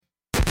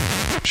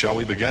Shall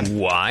we begin?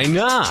 Why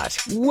not?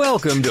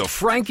 Welcome to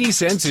Frankie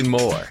Sense and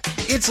More.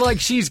 It's like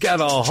she's got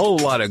a whole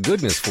lot of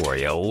goodness for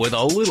you with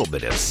a little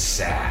bit of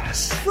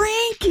sass.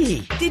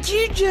 Frankie, did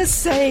you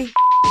just say...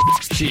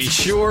 She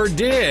sure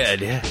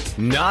did.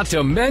 Not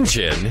to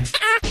mention,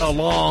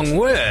 along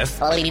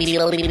with...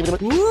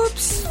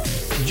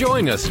 Whoops.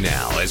 Join us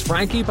now as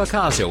Frankie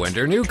Picasso and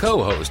her new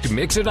co-host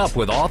mix it up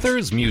with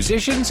authors,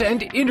 musicians,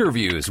 and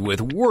interviews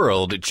with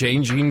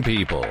world-changing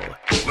people.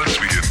 Let's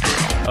begin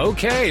now.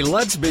 Okay,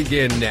 let's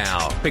begin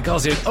now,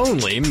 because it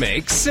only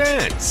makes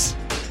sense.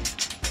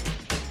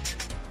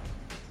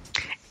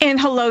 And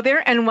hello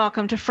there, and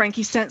welcome to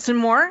Frankie Sense and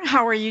More.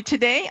 How are you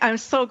today? I'm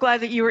so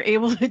glad that you were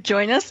able to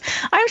join us.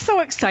 I'm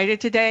so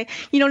excited today.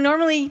 You know,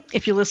 normally,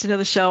 if you listen to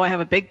the show, I have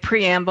a big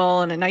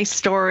preamble and a nice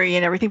story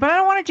and everything, but I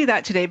don't want to do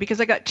that today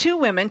because I got two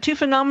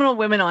phenomenal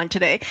women on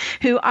today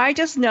who I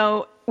just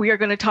know we are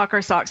going to talk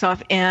our socks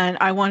off, and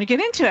I want to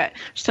get into it.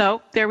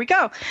 So there we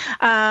go.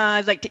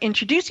 I'd like to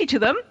introduce you to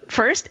them.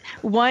 First,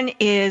 one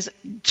is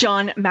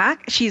Jon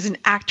Mack. She's an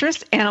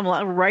actress,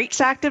 animal rights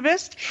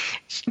activist.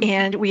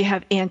 And we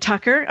have Ann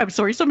Tucker. I'm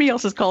sorry, somebody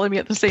else is calling me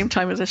at the same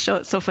time as the show.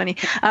 It's so funny.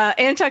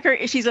 Ann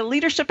Tucker, she's a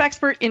leadership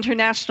expert,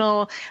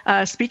 international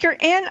speaker,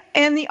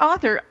 and the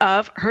author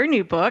of her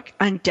new book,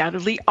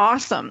 Undoubtably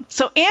Awesome.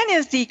 So Ann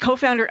is the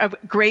co-founder of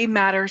Gray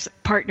Matters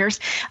Partners,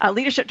 a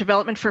leadership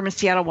development firm in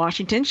Seattle,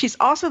 Washington. She's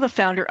also the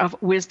founder of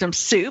Wisdom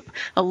Soup,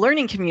 a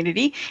learning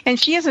community, and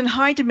she is in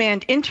high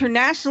demand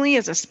internationally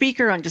as a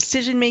speaker on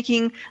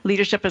decision-making,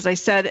 leadership, as I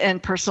said,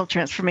 and personal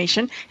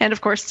transformation, and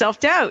of course,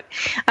 self-doubt.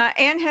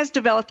 Anne has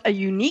developed a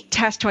unique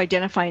test to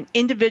identify an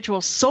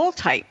individual soul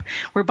type,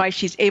 whereby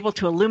she's able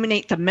to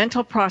illuminate the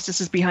mental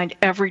processes behind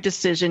every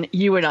decision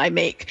you and I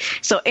make.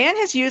 So Anne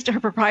has used her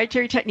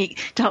proprietary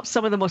technique to help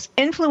some of the most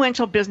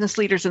influential business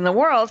leaders in the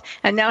world,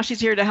 and now she's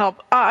here to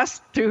help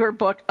us through her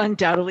book,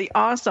 Undoubtably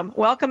Awesome.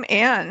 Welcome,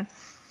 Anne.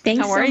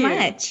 Thanks so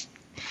much.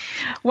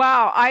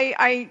 Wow.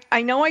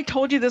 I know I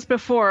told you this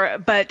before,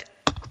 but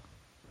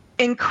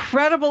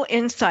incredible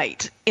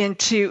insight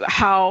into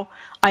how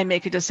I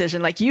make a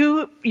decision. Like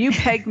you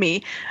pegged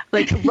me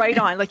like right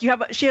on. Like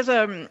she has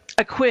a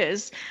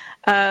quiz,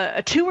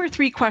 a 2 or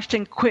 3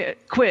 question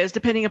quiz,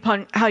 depending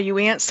upon how you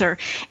answer.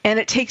 And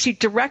it takes you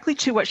directly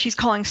to what she's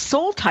calling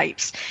soul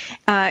types,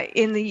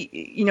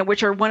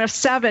 which are one of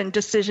 7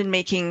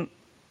 decision-making,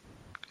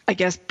 I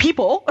guess,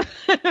 people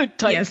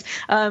types, yes.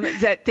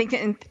 That think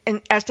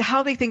and as to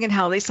how they think and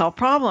how they solve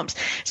problems.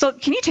 So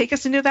can you take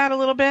us into that a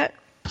little bit,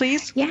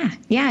 please?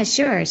 Yeah,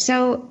 sure.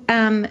 So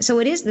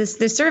it is this.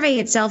 The survey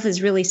itself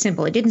is really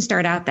simple. It didn't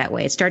start out that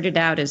way. It started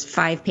out as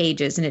 5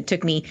 pages, and it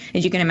took me,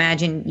 as you can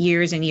imagine,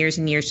 years and years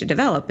and years to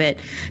develop it.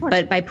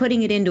 But by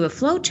putting it into a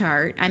flow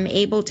chart, I'm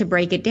able to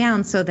break it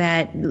down so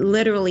that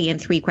literally in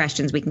 3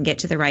 questions we can get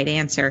to the right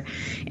answer.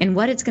 And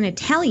what it's going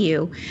to tell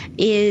you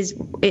is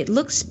it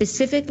looks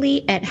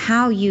specifically at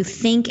how you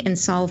think and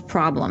solve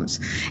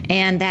problems,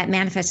 and that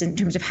manifests in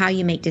terms of how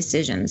you make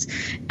decisions,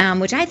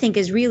 which I think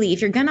is really,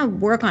 if you're going to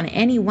work on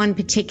any one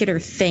particular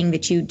thing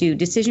that you do,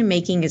 decision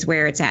making is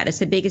where it's at. It's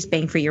the biggest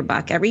bang for your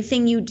buck.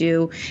 Everything you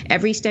do,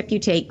 every step you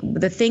take,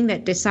 the thing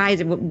that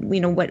decides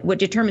what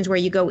determines where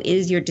you go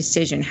is your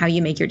decision, how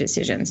you make your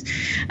decisions.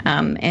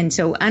 And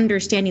so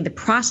understanding the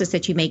process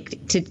that you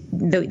make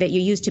that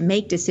you use to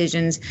make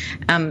decisions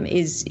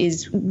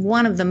is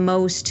one of the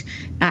most,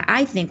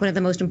 I think, one of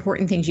the most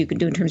important things you can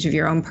do in terms of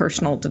your own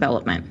personal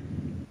development.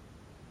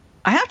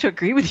 I have to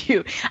agree with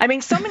you. I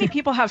mean, so many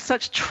people have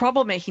such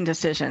trouble making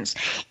decisions.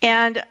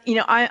 And,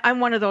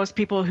 I'm one of those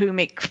people who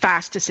make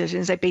fast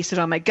decisions. I base it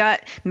on my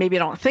gut. Maybe I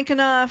don't think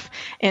enough.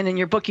 And in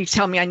your book, you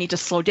tell me I need to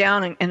slow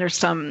down. And there's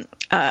some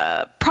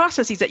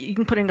processes that you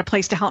can put into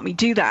place to help me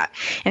do that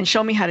and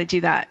show me how to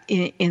do that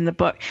in the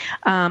book.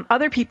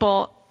 Other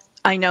people,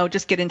 I know,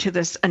 just get into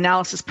this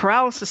analysis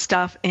paralysis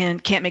stuff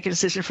and can't make a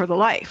decision for their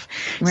life.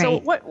 Right.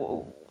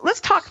 So let's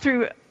talk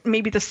through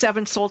maybe the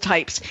 7 soul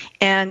types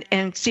and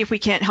see if we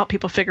can't help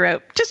people figure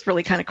out just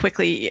really kind of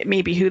quickly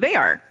maybe who they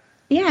are.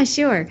 Yeah,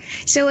 sure.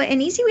 So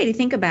an easy way to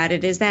think about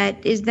it is that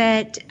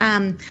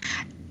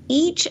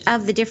each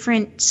of the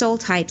different soul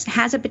types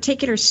has a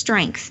particular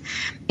strength.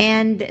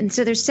 And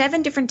so there's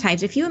 7 different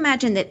types. If you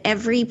imagine that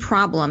every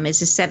problem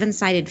is a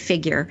 7-sided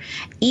figure,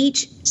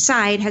 each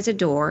side has a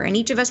door, and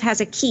each of us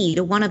has a key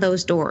to one of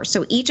those doors.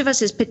 So each of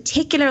us is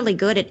particularly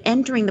good at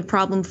entering the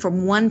problem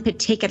from one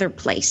particular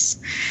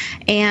place.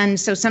 And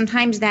so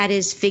sometimes that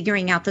is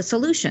figuring out the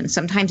solution.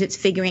 Sometimes it's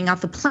figuring out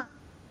the plan.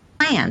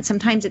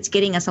 Sometimes it's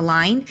getting us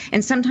aligned,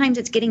 and sometimes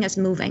it's getting us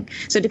moving.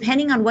 So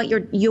depending on what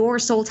your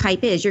soul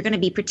type is, you're going to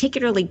be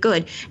particularly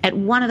good at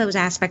one of those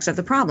aspects of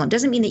the problem.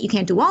 Doesn't mean that you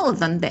can't do all of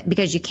them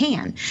because you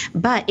can,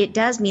 but it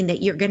does mean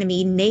that you're going to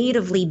be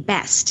natively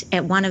best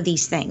at one of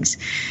these things.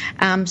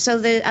 So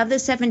of the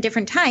 7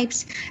 different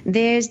types,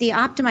 there's the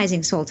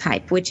optimizing soul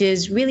type, which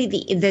is really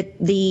that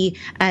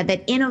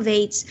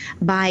innovates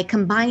by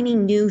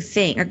combining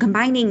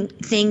combining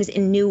things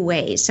in new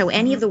ways. So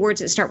any of the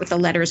words that start with the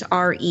letters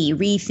RE,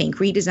 rethink,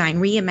 rethink, redesign,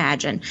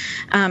 reimagine,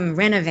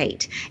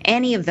 renovate.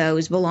 Any of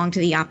those belong to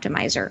the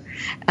optimizer.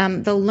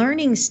 The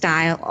learning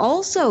style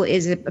also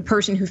is a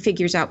person who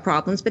figures out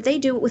problems, but they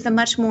do it with a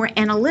much more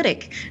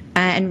analytic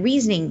and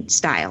reasoning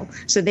style.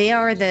 So they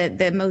are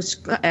the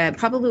most,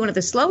 probably one of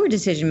the slower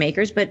decision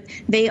makers, but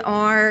they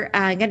are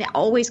going to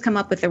always come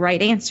up with the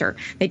right answer.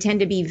 They tend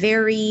to be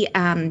very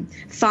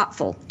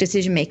thoughtful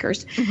decision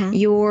makers.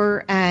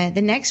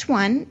 The next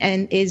one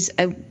is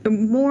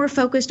more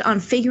focused on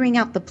figuring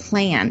out the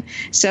plan.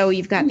 So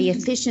you've got the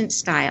efficient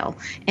style,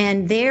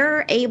 and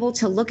they're able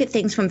to look at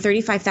things from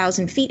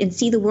 35,000 feet and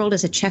see the world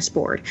as a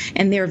chessboard.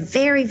 And they're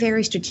very,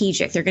 very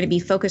strategic. They're going to be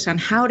focused on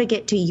how to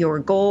get to your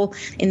goal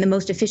in the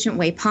most efficient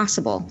way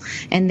possible.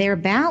 And their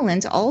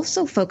balance,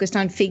 also focused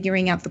on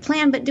figuring out the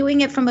plan, but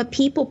doing it from a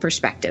people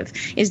perspective,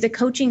 is the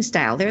coaching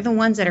style. They're the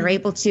ones that are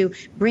able to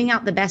bring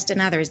out the best in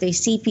others. They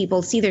see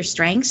people, see their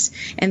strengths,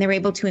 and they're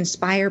able to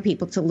inspire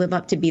people to live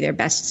up to be their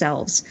best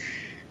selves.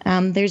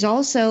 There's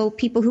also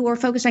people who are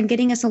focused on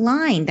getting us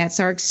aligned. That's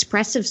our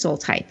expressive soul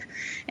type.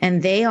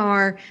 And they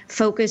are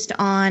focused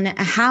on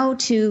how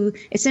to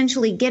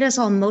essentially get us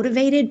all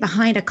motivated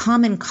behind a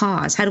common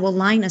cause, how to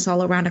align us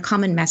all around a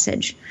common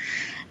message.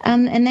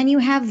 And then you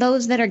have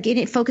those that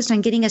are focused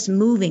on getting us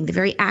moving, the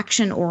very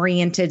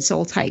action-oriented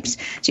soul types.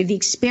 So you have the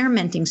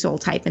experimenting soul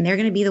type, and they're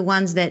going to be the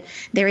ones that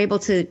they're able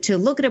to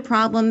look at a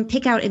problem,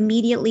 pick out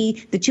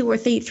immediately the two or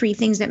three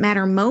things that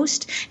matter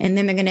most, and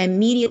then they're going to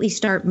immediately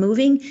start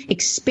moving,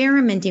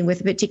 experimenting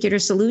with a particular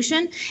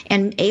solution,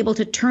 and able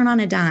to turn on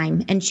a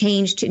dime and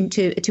change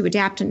to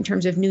adapt in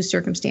terms of new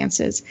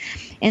circumstances.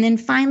 And then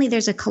finally,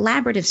 there's a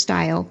collaborative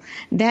style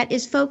that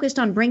is focused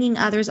on bringing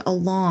others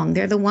along.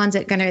 They're the ones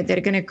that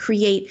are going to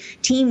create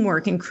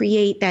teamwork and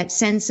create that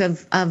sense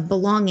of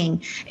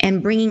belonging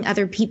and bringing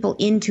other people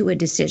into a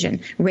decision,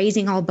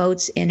 raising all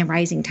boats in a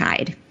rising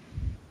tide.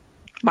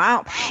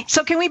 Wow.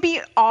 So can we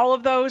be all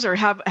of those, or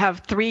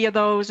have three of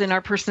those in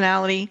our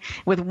personality,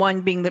 with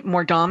one being the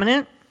more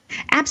dominant?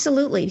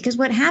 Absolutely, because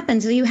what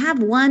happens is you have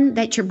one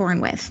that you're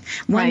born with,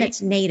 one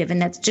that's native,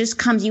 and that just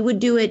comes. You would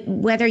do it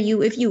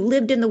if you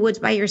lived in the woods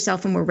by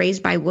yourself and were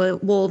raised by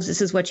wolves.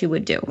 This is what you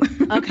would do.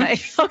 Okay.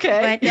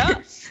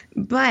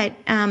 But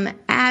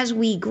as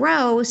we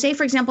grow, say,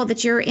 for example,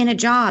 that you're in a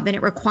job and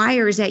it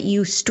requires that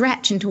you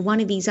stretch into one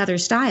of these other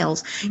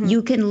styles,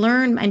 you can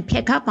learn and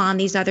pick up on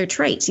these other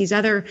traits, these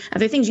other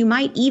things. You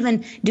might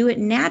even do it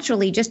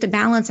naturally just to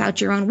balance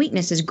out your own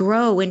weaknesses,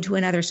 grow into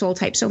another soul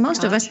type. So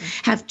most of us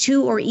have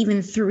two or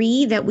even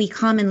three that we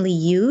commonly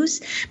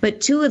use, but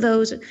two of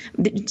those,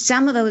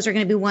 some of those are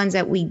going to be ones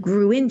that we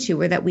grew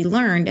into or that we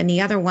learned, and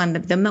the other one,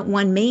 the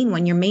one main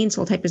one, your main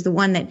soul type, is the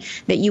one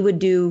that you would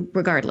do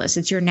regardless.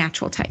 It's your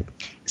natural type.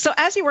 So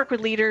as you work with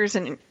leaders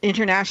and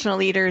international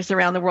leaders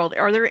around the world,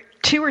 are there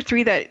two or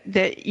three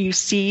that you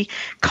see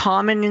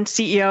common in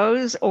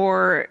CEOs,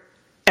 or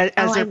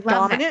as their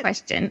dominant? That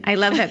question. I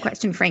love that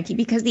question, Frankie,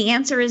 because the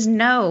answer is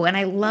no. And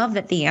I love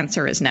that the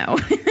answer is no.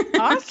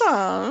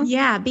 Awesome.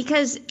 Yeah,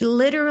 because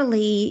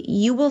literally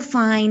you will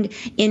find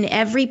in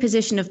every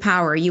position of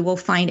power, you will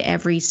find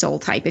every soul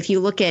type. If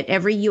you look at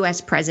every U.S.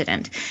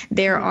 president,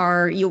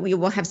 you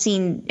will have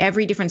seen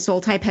every different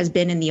soul type has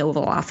been in the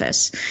Oval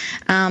Office.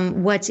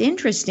 What's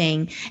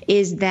interesting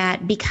is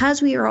that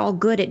because we are all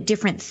good at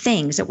different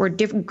things, that we're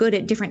good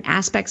at different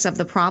aspects of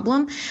the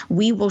problem,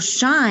 we will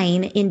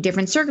shine in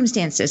different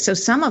circumstances. So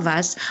some of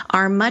us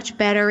are much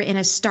better in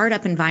a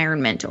startup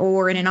environment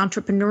or in an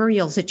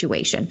entrepreneurial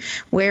situation,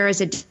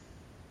 whereas a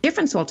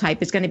different soul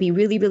type is going to be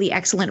really, really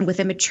excellent with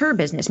a mature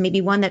business,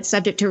 maybe one that's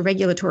subject to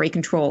regulatory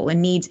control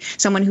and needs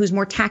someone who's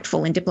more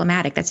tactful and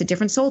diplomatic. That's a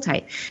different soul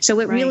type. So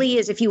it really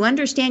is, if you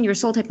understand your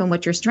soul type and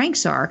what your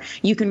strengths are,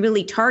 you can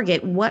really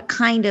target what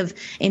kind of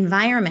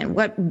environment,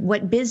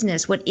 what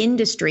business, what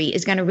industry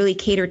is going to really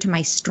cater to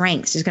my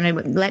strengths, is going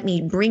to let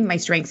me bring my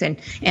strengths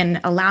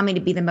and allow me to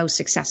be the most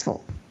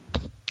successful.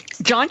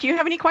 John, do you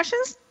have any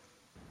questions?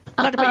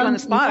 Not to put you on the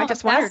spot. I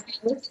just wondered.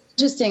 It's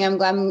interesting.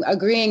 I'm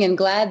agreeing and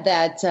glad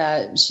that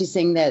she's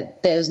saying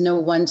that there's no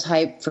one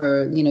type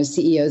for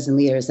CEOs and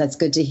leaders. That's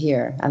good to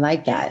hear. I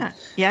like that.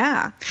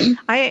 Yeah.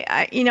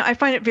 I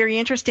find it very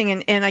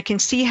interesting, and I can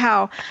see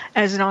how,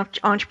 as an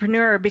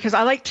entrepreneur, because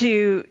I like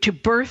to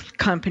birth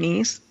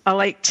companies. I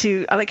like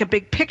a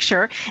big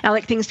picture. I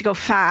like things to go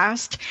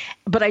fast,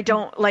 but I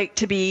don't like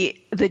to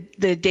be the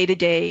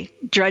day-to-day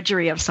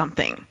drudgery of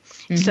something.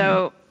 Mm-hmm.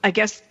 So I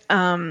guess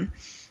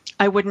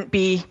I wouldn't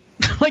be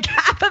like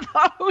half of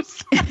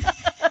those.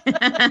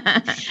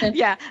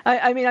 Yeah.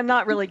 I mean, I'm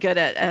not really good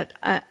at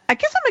I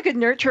guess I'm a good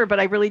nurturer, but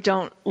I really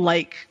don't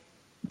like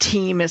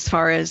team as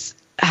far as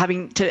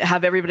having to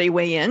have everybody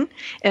weigh in.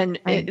 And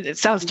it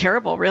sounds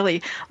terrible,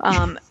 really.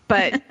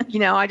 But,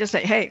 I just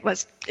say, hey,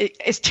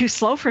 it's too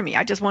slow for me.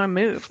 I just want to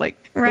move.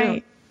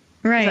 Boom.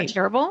 Right. Is that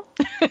terrible?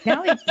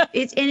 No, and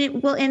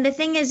the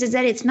thing is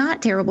that it's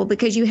not terrible,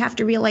 because you have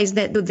to realize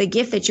that the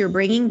gift that you're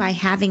bringing by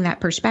having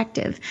that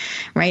perspective,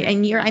 right?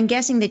 And I'm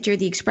guessing that you're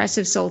the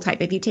expressive soul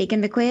type. Have you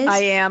taken the quiz? I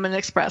am an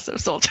expressive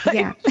soul type.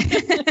 Yeah.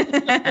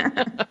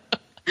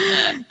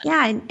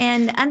 Yeah,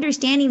 and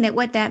understanding that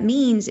what that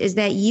means is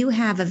that you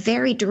have a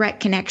very direct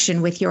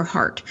connection with your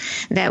heart,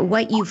 that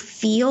what you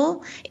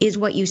feel is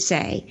what you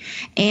say.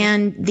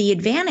 And the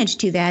advantage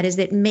to that is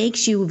that it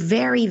makes you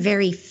very,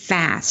 very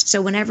fast.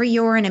 So whenever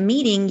you're in a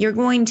meeting, you're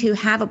going to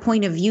have a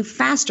point of view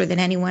faster than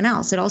anyone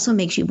else. It also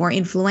makes you more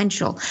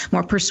influential,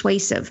 more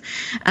persuasive.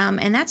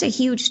 And that's a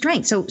huge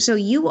strength. So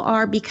you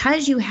are,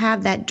 because you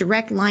have that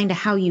direct line to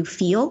how you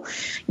feel,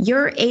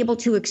 you're able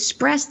to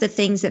express the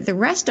things that the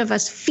rest of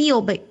us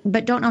feel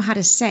but don't know how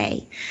to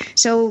say.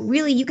 So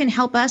really, you can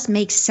help us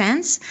make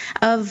sense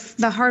of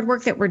the hard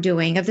work that we're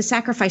doing, of the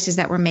sacrifices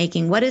that we're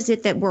making. What is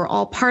it that we're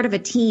all part of a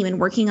team and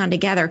working on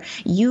together?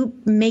 You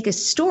make a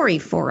story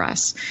for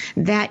us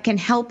that can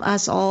help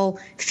us all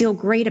feel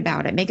great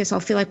about it, make us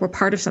all feel like we're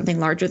part of something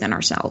larger than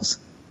ourselves.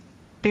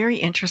 Very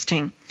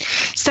interesting.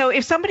 So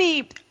if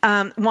somebody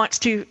wants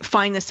to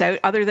find this out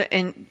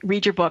and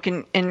read your book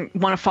and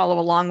want to follow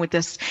along with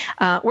this,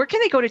 where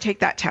can they go to take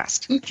that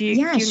test? Do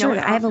you sure.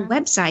 know I have a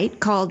website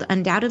called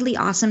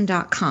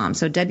undoubtedlyawesome.com.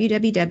 So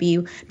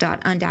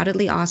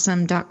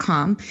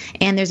www.undoubtedlyawesome.com.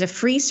 And there's a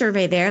free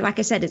survey there. Like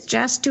I said, it's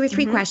just 2 or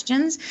 3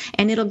 questions,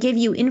 and it'll give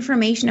you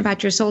information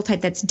about your soul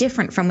type that's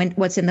different from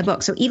what's in the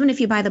book. So even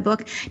if you buy the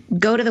book,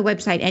 go to the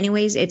website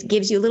anyways. It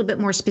gives you a little bit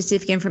more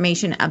specific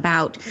information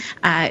about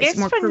it's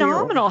more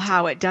phenomenal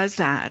how it does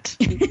that.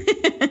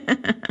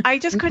 I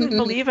just couldn't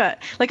believe it.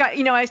 Like,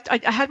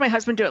 I had my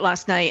husband do it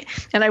last night,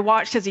 and I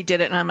watched as he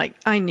did it, and I'm like,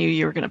 I knew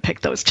you were going to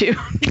pick those two.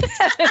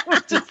 It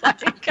was just like,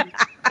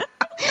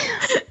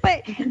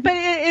 but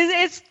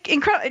it's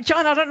incredible.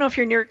 John, I don't know if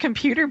you're near a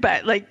computer,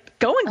 but like,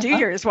 go and do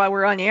yours while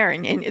we're on air,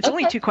 and it's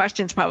only 2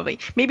 questions, probably,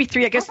 maybe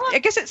 3. I guess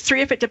it's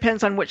 3 if it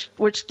depends on which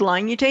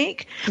line you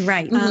take.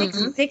 Right.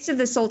 6 of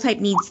the soul type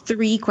needs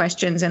 3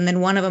 questions, and then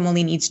 1 of them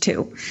only needs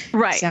 2.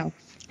 Right. So.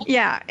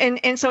 Yeah,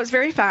 and so it's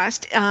very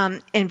fast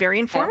and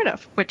very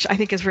informative, which I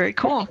think is very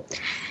cool.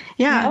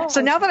 Yeah. So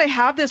now that I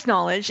have this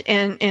knowledge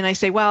and I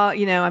say, well,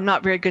 I'm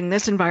not very good in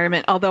this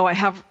environment, although I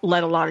have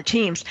led a lot of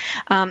teams,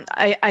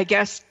 I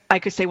guess I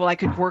could say, well, I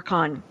could work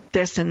on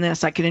this and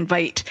this. I could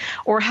invite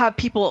or have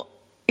people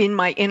in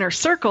my inner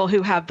circle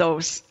who have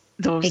those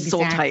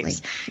soul types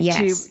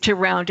to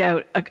round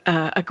out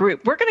a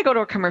group. We're going to go to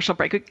a commercial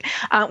break.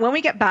 When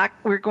we get back,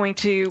 we're going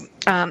to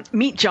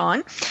meet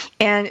Jon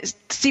and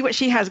see what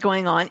she has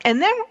going on.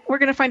 And then we're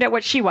going to find out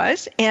what she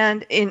was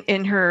and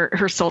in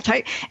her soul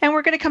type. And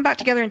we're going to come back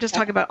together and just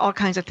talk about all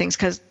kinds of things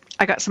because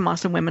I got some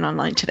awesome women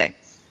online today.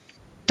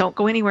 Don't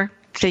go anywhere.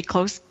 Stay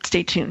close.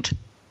 Stay tuned.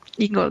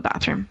 You can go to the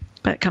bathroom,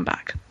 but come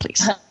back,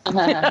 please.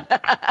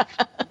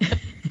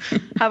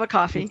 Have a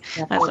coffee.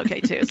 That's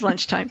okay, too. It's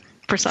lunchtime.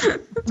 For some.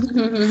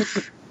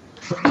 Breakfast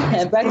for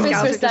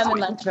some and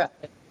lunch.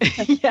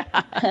 Yeah.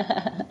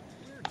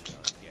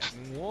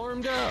 Getting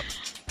warmed up.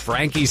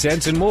 Frankie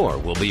Sense and More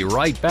will be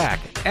right back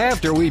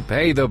after we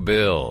pay the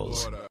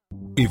bills.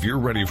 If you're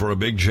ready for a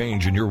big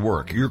change in your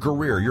work, your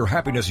career, your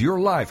happiness, your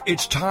life,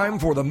 it's time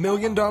for the $1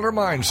 Million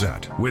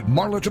Mindset with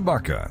Marla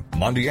Tabaka.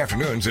 Monday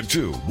afternoons at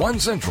 2, 1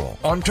 Central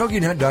on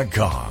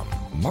TogiNet.com.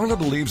 Marla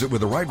believes that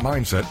with the right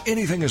mindset,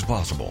 anything is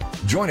possible.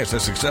 Join us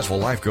as successful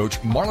life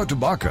coach Marla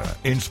Tabaka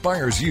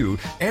inspires you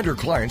and her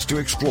clients to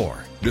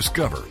explore,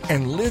 discover,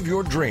 and live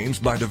your dreams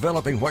by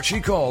developing what she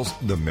calls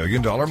the $1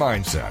 Million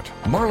Mindset.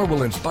 Marla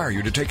will inspire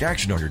you to take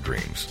action on your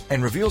dreams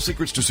and reveal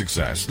secrets to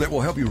success that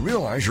will help you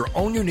realize your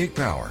own unique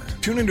power.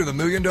 Tune into the $1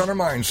 Million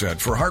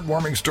Mindset for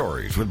heartwarming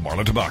stories with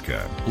Marla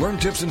Tabaka. Learn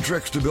tips and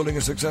tricks to building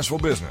a successful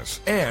business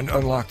and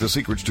unlock the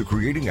secrets to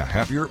creating a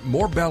happier,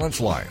 more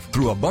balanced life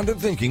through abundant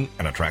thinking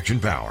and attraction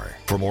power.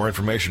 For more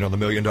information on the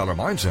 $1 Million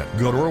Mindset,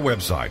 go to our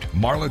website,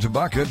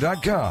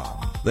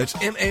 marlatabaka.com. That's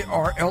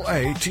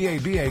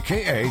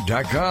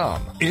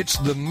MarlaTabaka.com. It's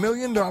the $1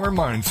 Million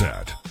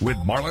Mindset with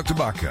Marla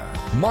Tabaka.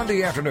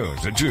 Monday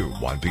afternoons at 2,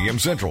 1 p.m.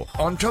 Central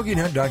on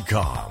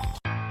TogiNet.com.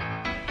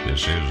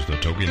 This is the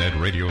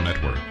TogiNet Radio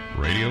Network,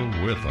 radio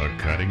with a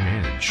cutting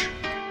edge.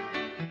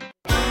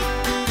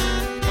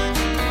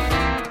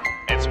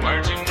 It's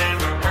words you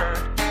never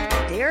heard.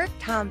 Derek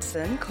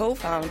Thompson,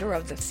 co-founder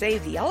of the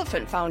Save the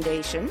Elephant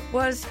Foundation,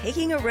 was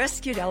taking a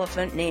rescued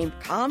elephant named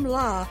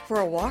Kamla for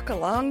a walk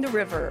along the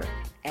river.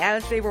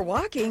 As they were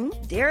walking,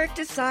 Derek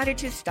decided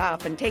to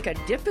stop and take a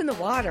dip in the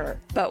water.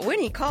 But when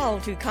he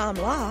called to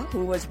Kamla,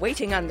 who was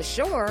waiting on the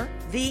shore,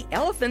 the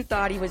elephant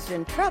thought he was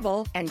in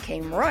trouble and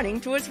came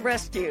running to his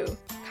rescue.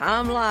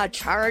 Kamla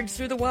charged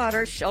through the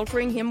water,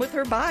 sheltering him with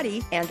her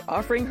body and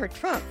offering her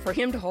trunk for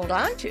him to hold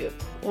on to.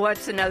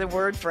 What's another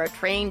word for a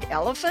trained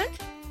elephant?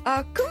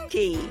 A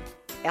kunki.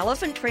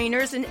 Elephant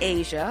trainers in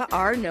Asia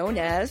are known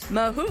as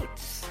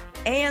mahouts.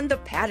 And the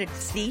padded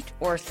seat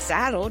or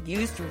saddle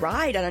used to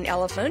ride on an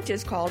elephant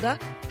is called a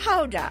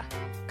howdah.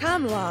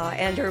 Kamla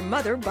and her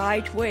mother,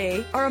 Bai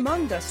Tui, are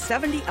among the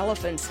 70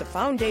 elephants the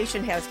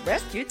foundation has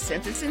rescued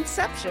since its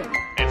inception.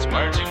 It's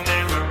words you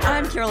never heard.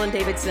 I'm Carolyn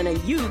Davidson, and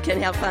you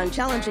can have fun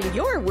challenging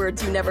your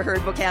words you never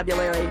heard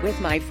vocabulary with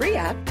my free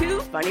app,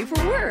 Too Funny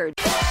for Words.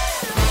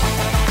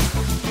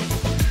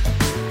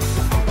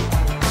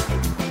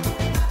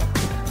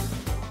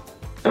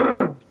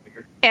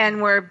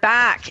 And we're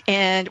back,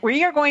 and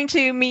we are going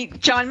to meet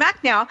Jon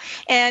Mack now.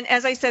 And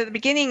as I said at the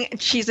beginning,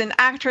 she's an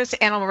actress,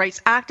 animal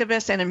rights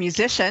activist, and a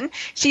musician.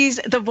 She's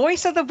the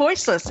voice of the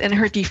voiceless in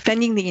her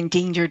Defending the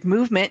Endangered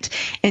movement.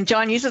 And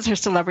Jon uses her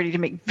celebrity to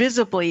make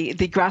visibly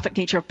the graphic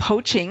nature of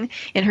poaching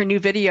in her new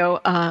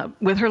video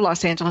with her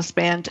Los Angeles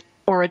band,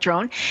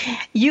 Auradrone.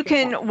 You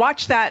can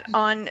watch that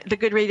on the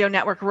Good Radio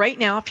Network right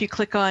now. If you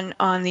click on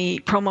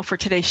the promo for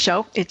today's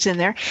show, it's in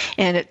there.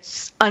 And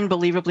it's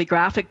unbelievably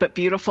graphic, but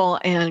beautiful,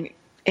 and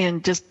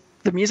just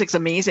the music's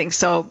amazing.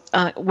 So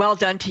well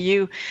done to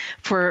you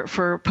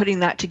for putting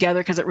that together,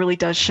 because it really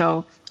does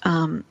show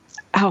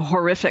how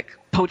horrific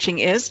poaching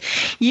is.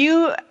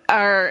 You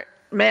are...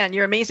 Man,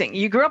 you're amazing.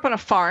 You grew up on a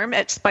farm.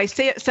 By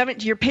 7,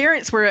 your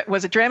parents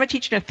was a drama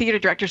teacher and a theater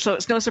director, so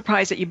it's no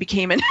surprise that you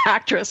became an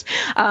actress.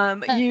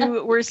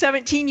 You were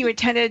 17. You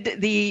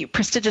attended the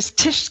prestigious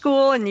Tisch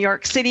School in New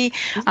York City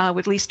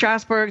with Lee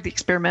Strasberg, the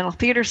experimental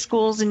theater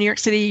schools in New York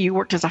City. You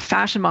worked as a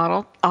fashion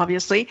model,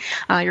 obviously.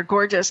 You're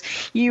gorgeous.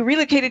 You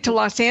relocated to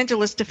Los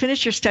Angeles to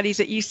finish your studies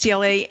at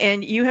UCLA,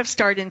 and you have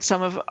starred in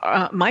some of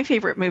my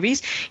favorite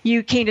movies.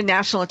 You came to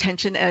national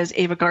attention as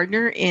Ava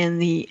Gardner in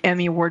the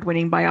Emmy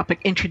Award-winning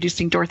biopic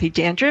Introducing Dorothy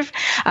Dandridge,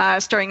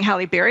 starring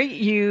Halle Berry.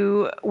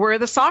 You were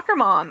the soccer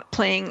mom,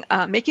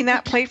 making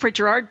that play for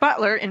Gerard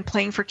Butler in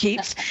Playing for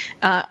Keeps,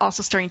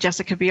 also starring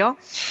Jessica Biel,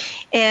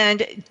 and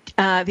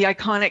the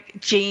iconic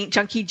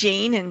Junkie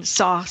Jane in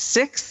Saw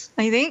 6,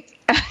 I think.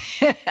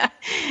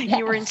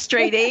 You were in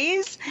Straight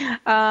A's.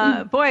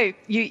 Boy,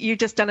 you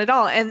just done it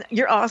all. And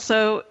you're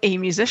also a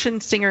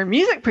musician, singer,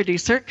 music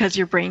producer, because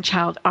your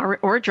brainchild,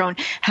 Auradrone,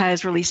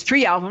 has released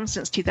 3 albums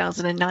since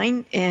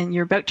 2009, and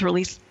you're about to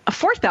release a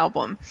 4th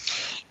album.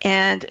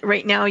 And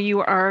right now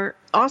you are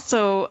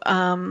also,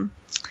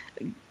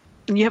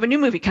 you have a new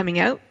movie coming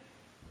out.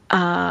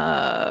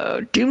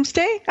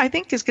 Doomsday, I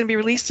think, is going to be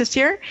released this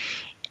year.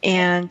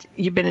 And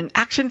you've been in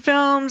action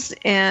films,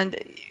 and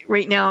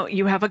right now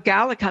you have a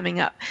gala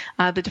coming up,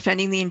 the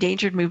Defending the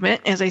Endangered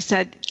movement. As I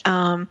said,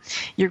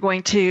 you're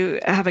going to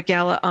have a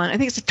gala on, I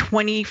think it's the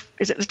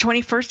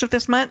 21st of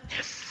this month?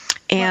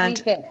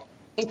 And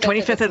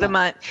 25th of the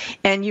month.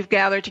 And you've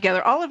gathered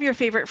together all of your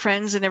favorite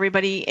friends and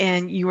everybody,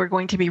 and you are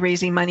going to be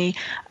raising money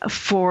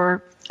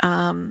for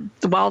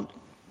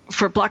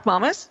for Black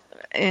Mambas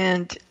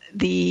and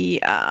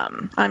the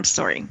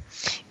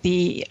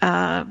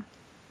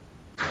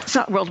it's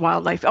not World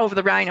Wildlife. Oh,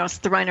 the rhinos,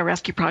 the Rhino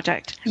Rescue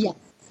Project. Yes.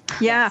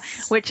 Yeah,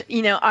 which,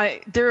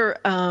 they're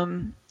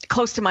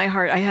close to my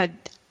heart. I had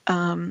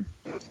the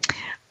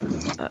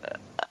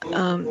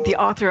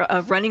author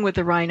of Running with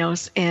the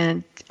Rhinos,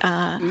 and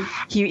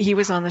he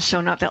was on the show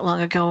not that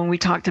long ago, and we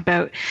talked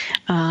about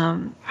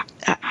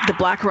the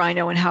black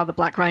rhino and how the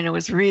black rhino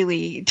is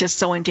really just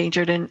so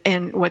endangered,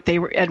 and what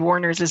Ed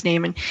Warner is his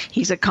name, and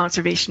he's a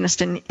conservationist,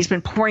 and he's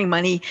been pouring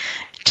money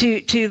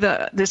to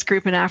this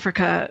group in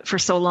Africa for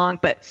so long.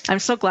 But I'm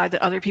so glad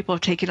that other people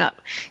have taken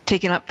up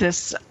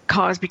this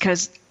cause,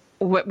 because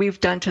what we've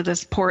done to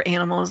this poor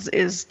animals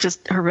is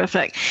just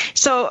horrific.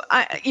 So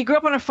you grew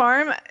up on a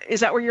farm. Is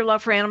that where your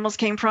love for animals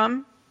came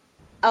from?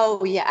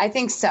 Oh, yeah, I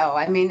think so.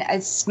 I mean,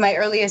 my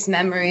earliest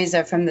memories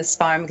are from this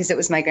farm, because it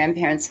was my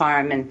grandparents'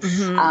 farm. And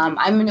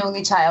I'm an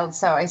only child,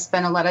 so I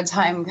spent a lot of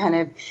time kind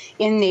of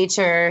in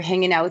nature,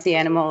 hanging out with the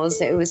animals.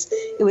 It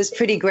was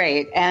pretty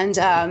great. And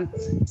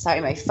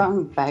sorry, my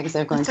phone bags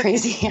are going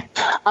crazy.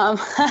 No,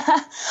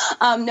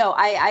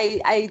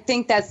 I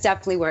think that's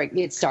definitely where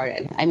it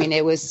started. I mean,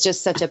 it was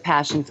just such a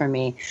passion for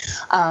me.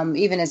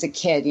 Even as a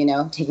kid,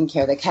 taking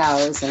care of the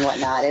cows and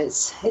whatnot.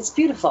 It's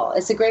beautiful.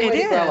 It's a great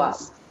way to grow up.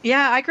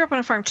 Yeah, I grew up on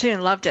a farm too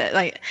and loved it.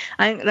 I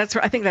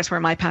think that's where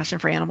my passion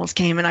for animals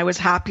came, and I was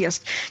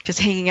happiest just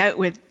hanging out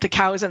with the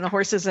cows and the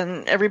horses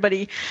and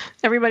everybody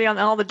on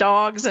all the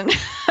dogs, and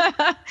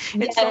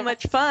it's so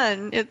much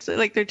fun. It's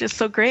like they're just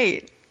so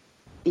great.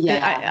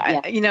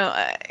 Yeah.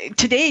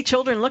 Today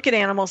children look at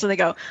animals and they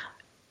go,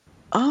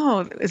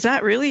 "Oh, is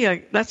that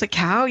really that's a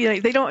cow?"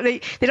 They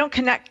don't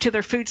connect to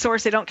their food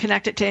source. They don't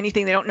connect it to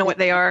anything. They don't know what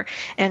they are,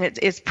 and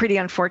it's pretty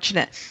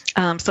unfortunate.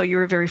 So you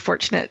were very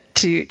fortunate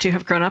to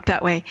have grown up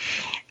that way.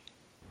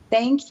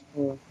 Thank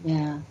you.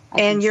 Yeah.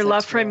 And your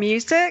love for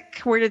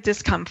music, where did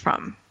this come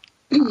from?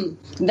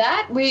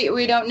 That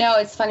we don't know.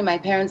 It's funny. My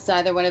parents,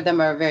 neither one of them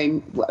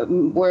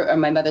or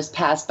my mother's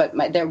passed, but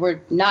they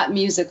were not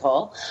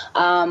musical.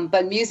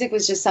 But music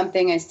was just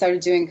something I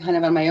started doing kind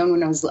of on my own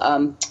when I was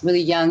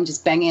really young,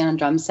 just banging on a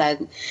drum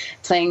set,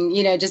 playing,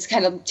 just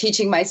kind of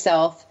teaching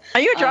myself. Are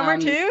you a drummer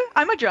too?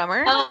 I'm a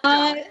drummer.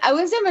 I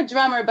wouldn't say I'm a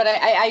drummer, but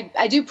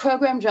I do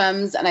program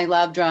drums and I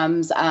love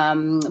drums.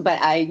 But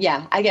I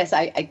guess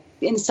I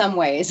in some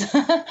ways.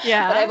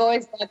 Yeah. But I've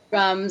always loved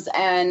drums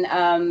and,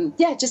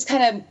 just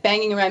kind of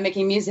banging around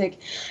making music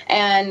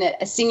and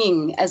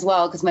singing as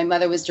well, because my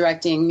mother was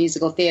directing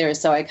musical theater,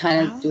 so I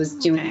kind of was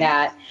doing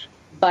that.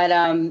 But,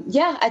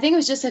 I think it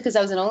was just because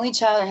I was an only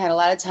child. I had a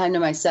lot of time to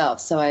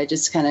myself, so I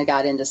just kind of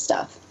got into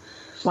stuff.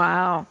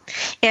 Wow.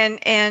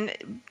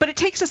 But it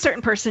takes a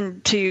certain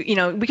person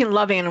to, we can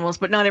love animals,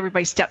 but not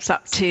everybody steps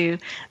up to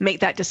make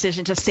that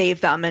decision to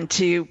save them and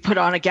to put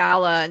on a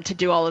gala and to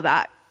do all of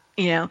that,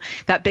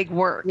 that big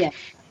work. Yeah.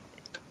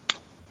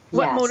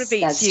 What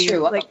motivates that's you? True.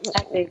 Like,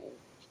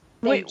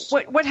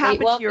 what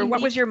happened to you?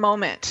 What was your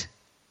moment?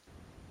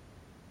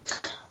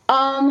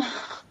 Or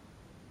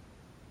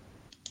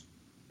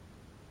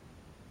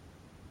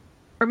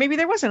maybe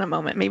there wasn't a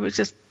moment. Maybe it was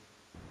just,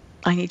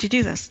 I need to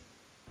do this.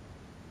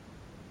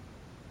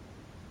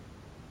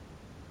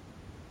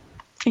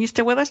 Are you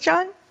still with us,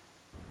 John?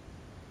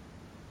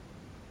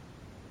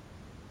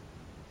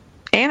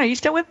 Anne, are you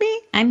still with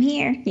me? I'm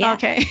here. Yeah.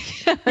 Okay.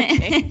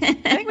 Okay.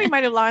 I think we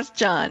might have lost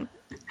John.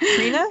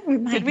 Rena,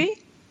 did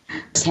we?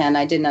 And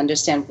I didn't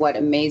understand what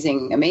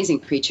amazing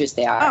creatures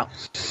they are. Oh,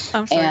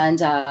 I'm sorry.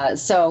 And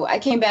so I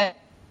came back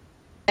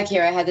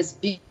here. I had this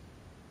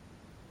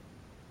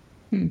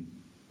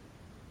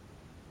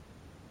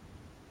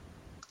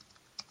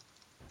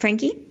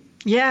Frankie?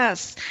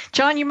 Yes.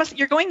 John,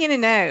 you're going in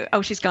and out.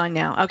 Oh, she's gone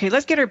now. Okay,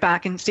 let's get her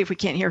back and see if we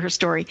can't hear her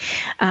story.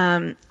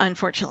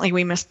 Unfortunately,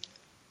 we missed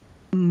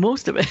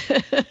most of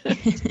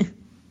it.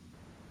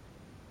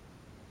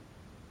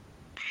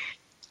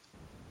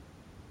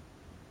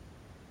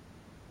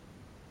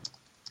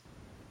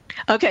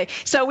 Okay,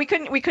 so we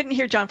couldn't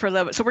hear John for a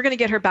little bit, so we're going to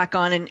get her back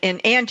on.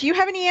 And Anne, do you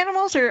have any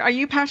animals, or are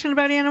you passionate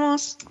about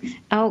animals?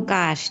 Oh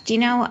gosh, do you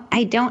know,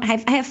 I don't.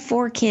 I have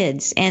 4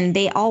 kids, and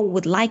they all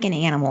would like an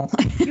animal.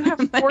 You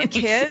have 4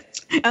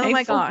 kids? Oh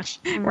my gosh!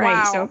 Right.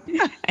 Wow.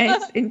 So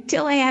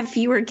until I have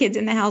fewer kids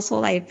in the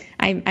household,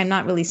 I'm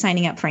not really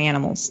signing up for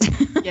animals.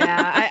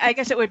 Yeah, I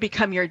guess it would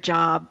become your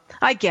job.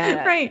 I get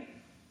it. Right.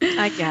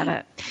 I get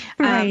it.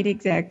 Right,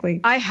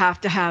 exactly. I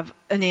have to have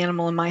an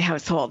animal in my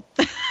household.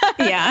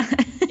 Yeah.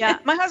 Yeah.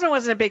 My husband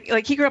wasn't a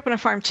big, he grew up on a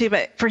farm too,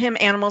 but for him,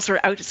 animals are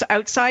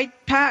outside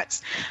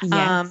pets.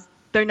 Yes.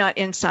 They're not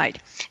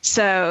inside.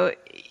 So,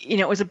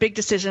 it was a big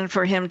decision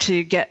for him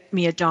to get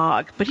me a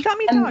dog, but he got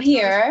me a dog. I'm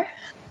here.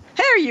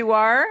 There you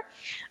are.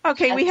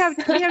 Okay, we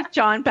have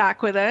John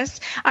back with us.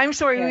 I'm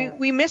sorry, Yeah.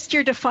 we missed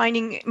your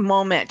defining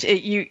moment.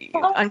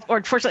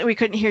 Unfortunately, we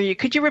couldn't hear you.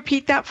 Could you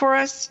repeat that for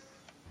us?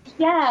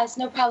 Yes,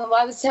 no problem.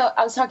 Well, I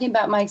was talking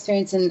about my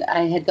experience, and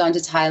I had gone to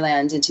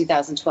Thailand in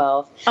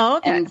 2012. Oh,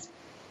 okay. And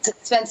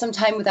spent some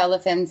time with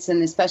elephants,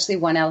 and especially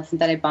one elephant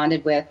that I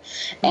bonded with.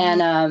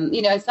 And,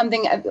 it's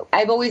something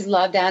I've always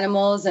loved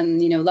animals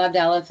and, loved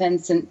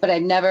elephants, but I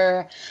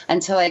never,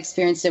 until I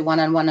experienced it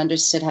one-on-one,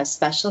 understood how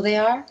special they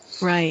are.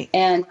 Right.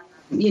 And,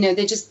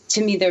 they just,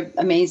 to me, they're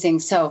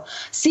amazing. So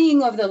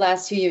seeing over the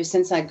last few years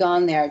since I've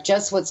gone there,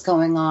 just what's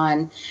going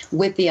on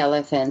with the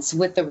elephants,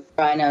 with the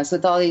rhinos,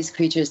 with all these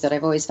creatures that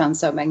I've always found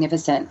so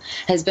magnificent,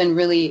 has been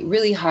really,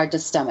 really hard to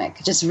stomach,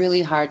 just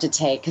really hard to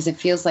take, because it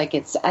feels like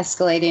it's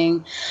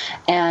escalating.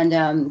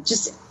 And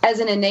just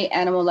as an innate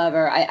animal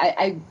lover,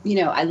 I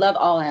love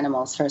all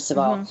animals, first of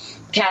all.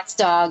 Cats,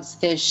 dogs,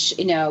 fish,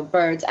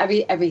 birds,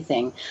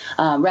 everything.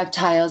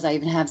 Reptiles, I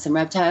even have some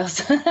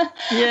reptiles.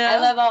 Yeah. I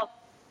love all.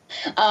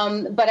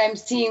 But I'm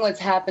seeing what's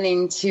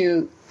happening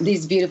to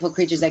these beautiful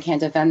creatures that can't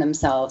defend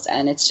themselves,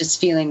 and it's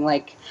just feeling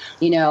like,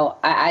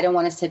 I don't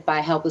want to sit by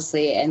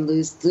helplessly and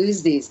lose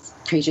these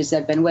creatures that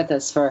have been with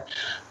us for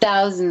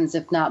thousands,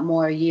 if not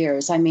more,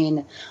 years. I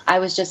mean, I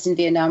was just in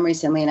Vietnam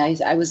recently, and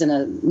I was in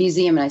a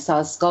museum, and I saw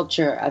a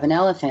sculpture of an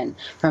elephant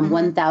from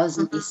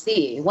 1000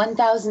 BC.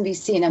 1000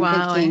 BC, and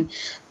I'm thinking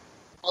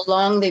how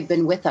long they've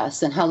been with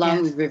us and how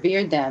long we've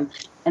revered them.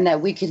 And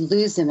that we could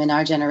lose them in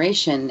our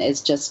generation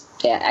is just,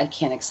 I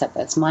can't accept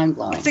that. It's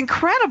mind-blowing. It's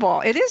incredible.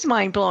 It is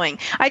mind-blowing.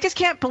 I just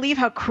can't believe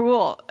how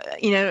cruel,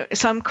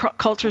 some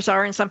cultures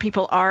are and some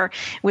people are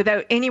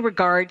without any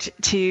regard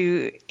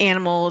to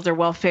animals or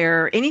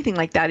welfare or anything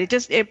like that.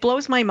 It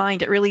blows my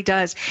mind. It really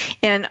does.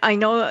 And I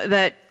know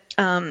that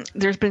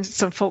there's been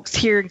some folks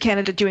here in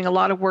Canada doing a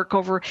lot of work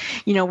over,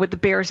 with the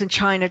bears in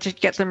China to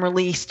get them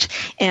released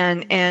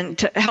and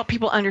to help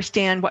people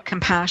understand what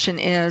compassion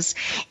is.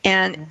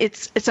 And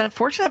it's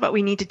unfortunate, but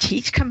we need to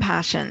teach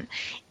compassion.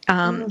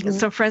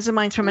 Some friends of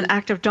mine from An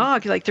Active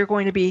Dog, they're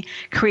going to be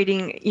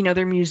creating,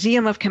 their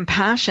museum of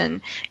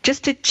compassion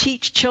just to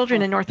teach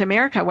children in North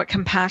America what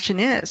compassion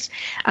is,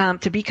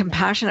 to be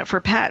compassionate for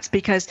pets.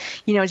 Because,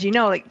 as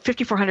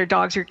 5,400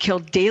 dogs are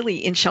killed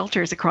daily in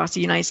shelters across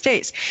the United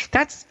States.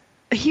 That's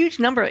a huge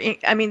number.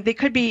 I mean, they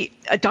could be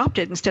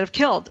adopted instead of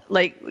killed.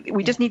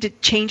 We just need to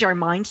change our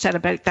mindset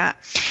about that.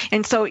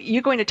 And so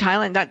you going to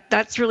Thailand,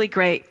 that's really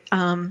great.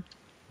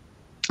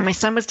 My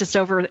son was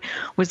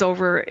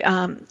over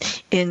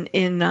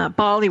in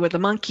Bali with the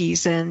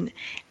monkeys, and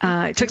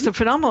took some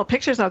phenomenal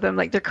pictures of them.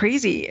 They're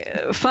crazy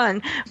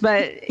fun.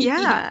 But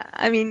yeah,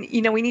 I mean,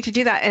 we need to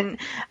do that.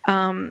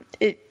 And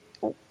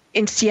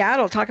in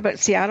Seattle, talk about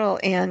Seattle,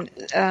 and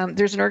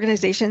there's an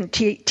organization,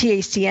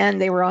 TACN,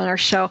 they were on our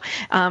show,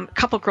 a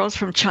couple girls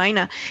from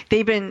China.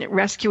 They've been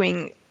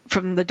rescuing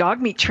from the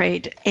dog meat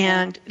trade,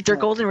 and they're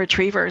golden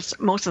retrievers.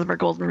 Most of them are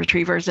golden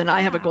retrievers, and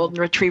I have a golden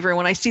retriever. And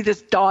when I see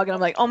this dog, and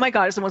I'm like, oh my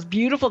God, it's the most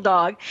beautiful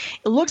dog.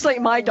 It looks like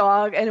my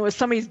dog, and it was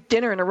somebody's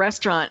dinner in a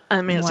restaurant.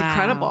 I mean, it's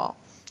incredible.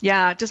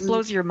 Yeah, it just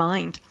blows your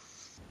mind.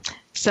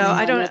 So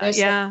I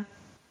don't,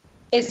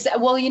 It's,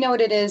 well, you know what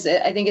it is?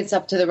 I think it's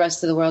up to the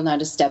rest of the world now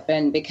to step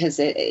in, because,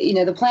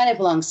 the planet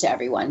belongs to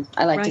everyone.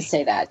 I like to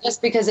say that.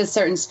 Just because a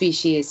certain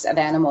species of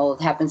animal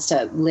happens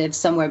to live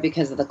somewhere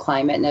because of the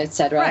climate and et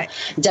cetera,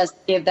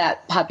 doesn't give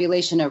that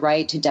population a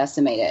right to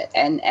decimate it.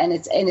 And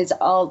it's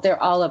all,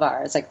 they're all of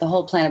ours. Like, the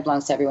whole planet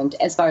belongs to everyone,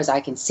 as far as I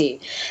can see.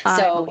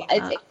 So I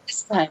think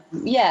it's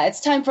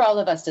time for all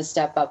of us to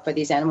step up for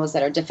these animals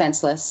that are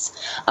defenseless.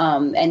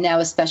 And now,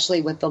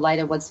 especially with the light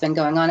of what's been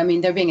going on, I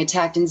mean, they're being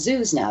attacked in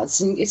zoos now.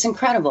 It's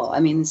incredible. I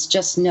mean, it's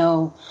just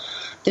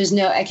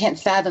I can't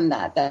fathom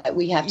that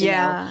we have to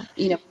now,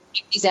 treat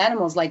these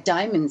animals like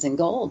diamonds and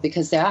gold,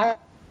 because they are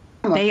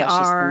more precious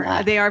than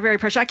that. They are very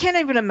precious. I can't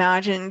even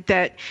imagine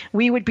that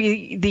we would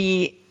be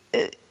the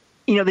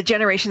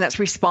generation that's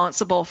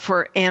responsible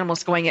for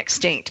animals going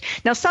extinct.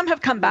 Now, some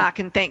have come back,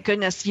 and thank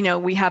goodness,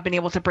 we have been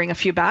able to bring a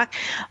few back,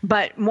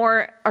 but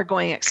more are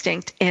going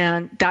extinct,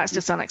 and that's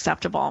just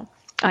unacceptable.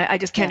 I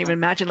just can't even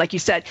imagine. Like you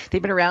said, they've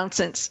been around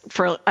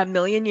for 1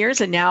 million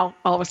years, and now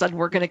all of a sudden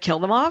we're going to kill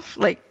them off.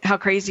 Like, how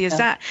crazy is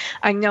that?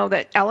 I know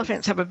that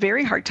elephants have a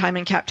very hard time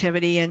in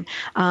captivity, and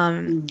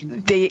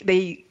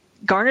they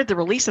garnered the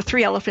release of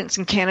 3 elephants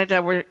in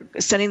Canada. We're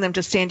sending them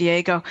to San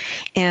Diego,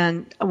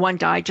 and one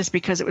died just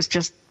because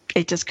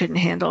it just couldn't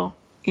handle,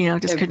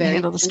 couldn't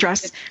handle the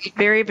stress.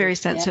 Very, very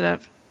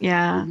sensitive.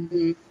 Yeah.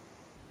 Mm-hmm.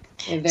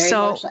 They're very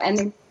emotional.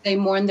 And they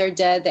mourn their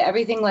dead.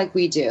 Everything like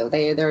we do.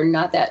 They're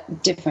not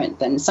that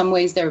different. In some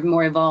ways, they're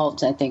more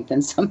evolved, I think,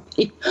 than some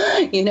people.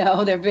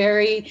 They're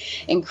very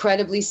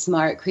incredibly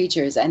smart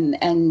creatures, and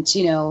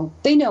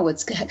they know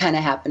what's kind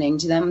of happening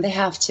to them. They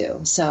have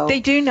to. So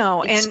they do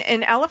know,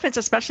 and elephants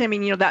especially. I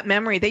mean, that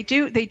memory. They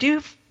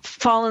do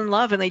fall in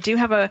love, and they do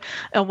have a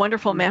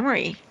wonderful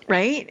memory,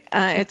 right?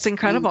 It's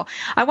incredible.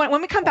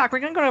 When we come back, we're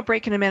going to go to a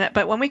break in a minute,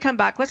 but when we come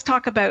back, let's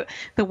talk about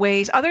the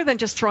ways, other than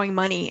just throwing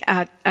money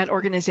at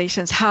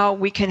organizations, how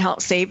we can help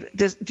save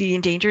the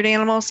endangered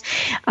animals,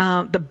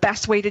 the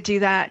best way to do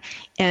that,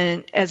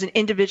 and as an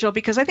individual,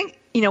 because I think,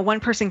 one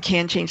person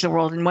can change the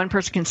world, and one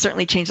person can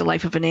certainly change the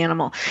life of an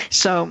animal.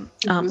 So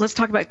let's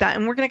talk about that,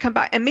 and we're going to come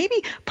back. And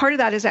maybe part of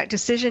that is that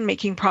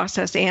decision-making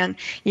process, and,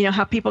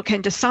 how people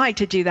can decide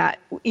to do that.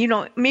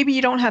 Maybe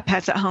you don't have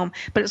pets at home,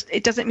 but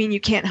it doesn't mean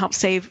you can't help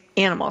save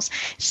animals.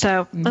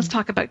 So let's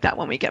talk about that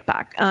when we get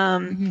back.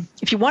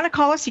 If you want to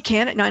call us, you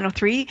can at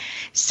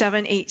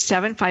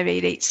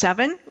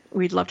 903-787-5887.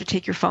 We'd love to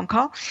take your phone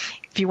call.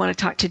 If you want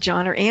to talk to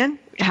John or Ann,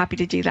 happy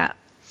to do that.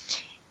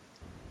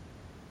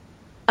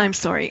 I'm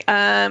sorry.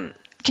 Can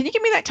you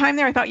give me that time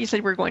there? I thought you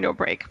said we were going to a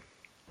break.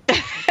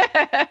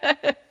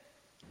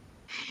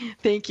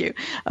 Thank you.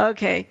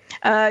 Okay.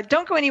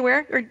 Don't go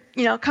anywhere, or,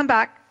 come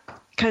back,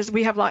 because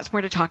we have lots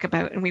more to talk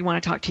about, and we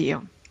want to talk to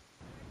you.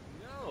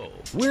 No,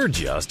 we're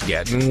just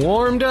getting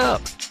warmed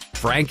up.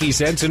 Frankie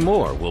Sense and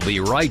More will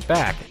be right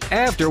back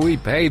after we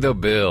pay the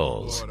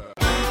bills.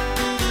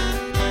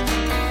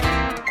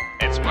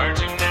 It's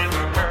words you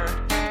never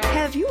heard.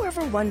 Have you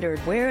ever wondered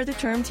where the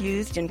terms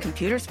used in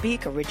computer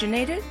speak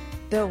originated?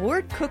 The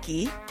word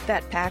cookie,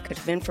 that packet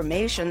of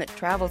information that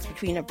travels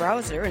between a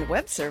browser and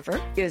web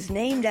server, is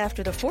named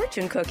after the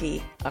fortune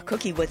cookie, a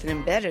cookie with an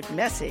embedded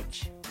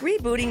message.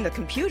 Rebooting the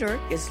computer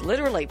is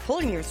literally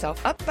pulling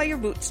yourself up by your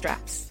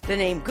bootstraps. The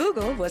name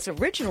Google was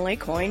originally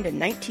coined in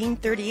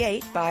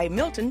 1938 by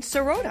Milton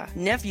Sirota,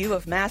 nephew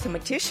of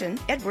mathematician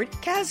Edward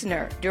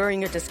Kasner,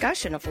 during a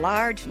discussion of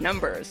large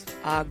numbers.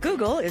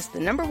 Google is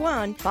the number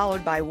 1,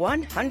 followed by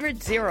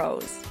 100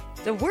 zeros.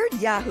 The word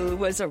Yahoo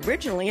was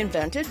originally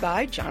invented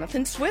by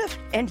Jonathan Swift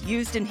and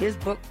used in his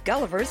book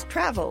Gulliver's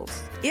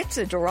Travels. It's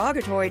a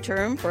derogatory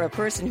term for a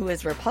person who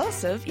is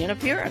repulsive in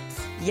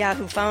appearance.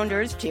 Yahoo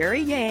founders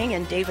Terry Yang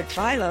and David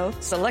Philo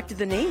selected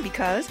the name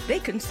because they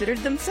considered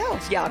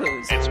themselves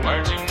Yahoos. It's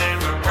words you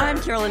never heard.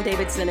 I'm Carolyn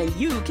Davidson, and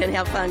you can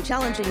have fun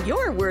challenging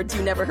your words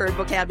you never heard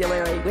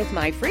vocabulary with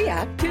my free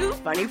app, Too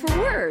Funny for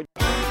Words.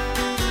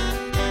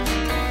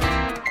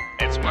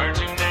 It's words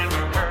you never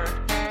heard.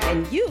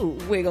 And you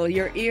wiggle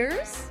your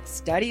ears?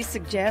 Studies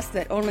suggest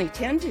that only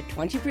 10 to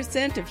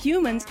 20% of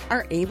humans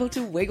are able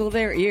to wiggle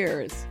their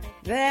ears.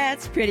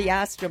 That's pretty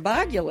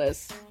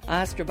astrobogulous.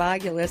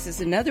 Astrobogulous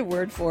is another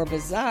word for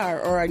bizarre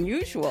or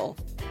unusual.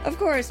 Of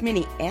course,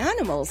 many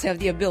animals have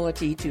the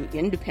ability to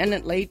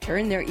independently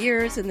turn their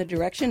ears in the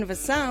direction of a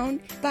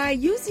sound by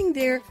using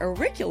their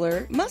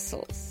auricular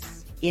muscles.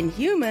 In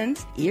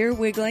humans, ear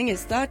wiggling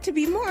is thought to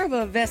be more of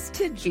a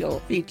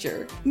vestigial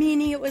feature,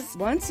 meaning it was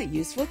once a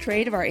useful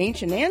trait of our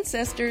ancient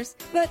ancestors,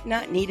 but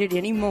not needed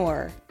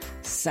anymore.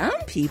 Some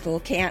people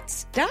can't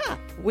stop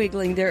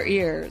wiggling their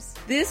ears.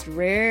 This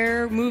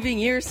rare moving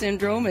ear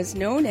syndrome is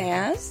known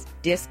as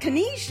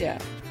dyskinesia.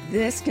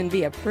 This can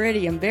be a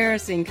pretty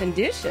embarrassing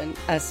condition,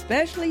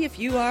 especially if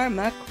you are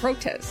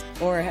macrotus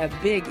or have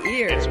big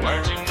ears.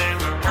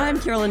 I'm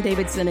Carolyn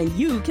Davidson, and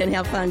you can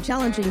have fun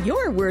challenging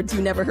your words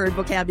you never heard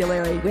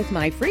vocabulary with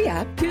my free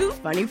app, Too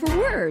Funny for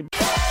Words.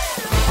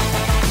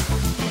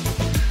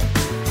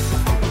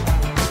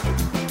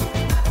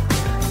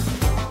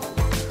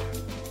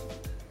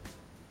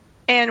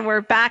 And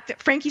we're back to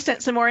Frankie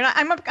Sent Some More. And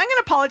I'm going to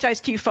apologize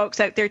to you folks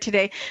out there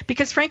today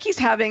because Frankie's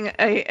having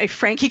a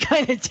Frankie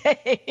kind of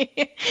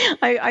day.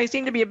 I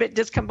seem to be a bit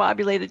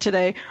discombobulated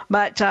today,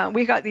 but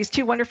we got these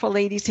two wonderful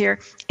ladies here,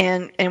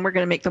 and we're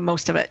going to make the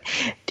most of it.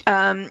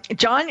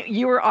 Jon,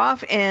 you were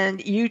off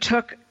and you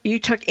took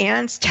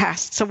Anne's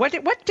test. So what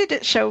did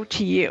it show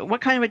to you? What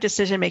kind of a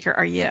decision maker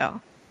are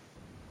you?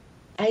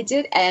 I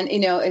did, and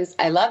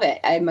I love it.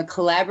 I'm a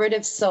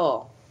collaborative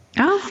soul.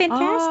 Oh,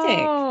 fantastic!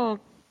 Oh,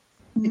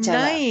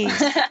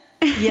 nice.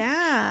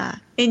 Yeah.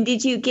 And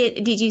did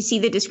you see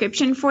the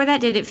description for that?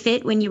 Did it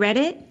fit when you read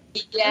it?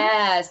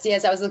 Yes.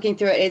 I was looking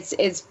through it.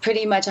 It's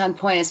pretty much on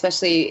point,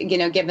 especially,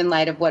 given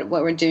light of what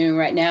we're doing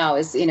right now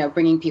is,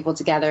 bringing people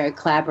together and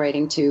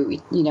collaborating to,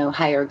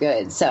 higher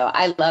good. So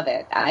I love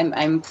it.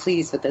 I'm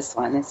pleased with this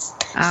one. It's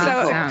cool.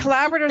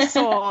 Collaborative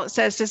Soul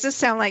says, does this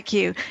sound like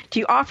you? Do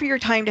you offer your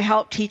time to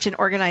help teach and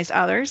organize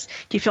others?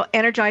 Do you feel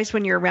energized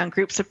when you're around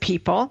groups of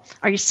people?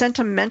 Are you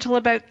sentimental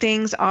about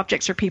things,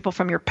 objects, or people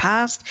from your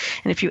past?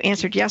 And if you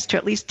answered yes to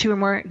at least two or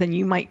more, then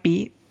you might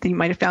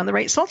have found the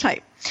right soul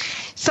type.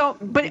 So,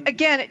 but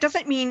again, it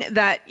doesn't mean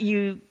that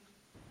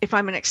if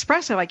I'm an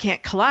expressive, I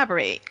can't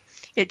collaborate.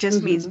 It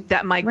just means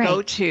that my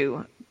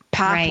go-to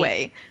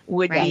pathway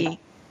would be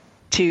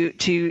to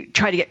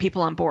try to get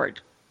people on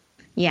board.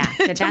 Yeah,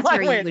 that's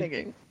where you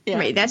would. Yeah.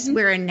 Right. That's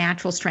where a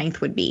natural strength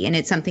would be. And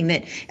it's something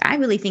that I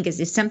really think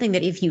is something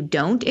that if you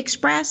don't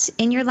express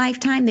in your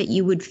lifetime, that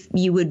you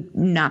would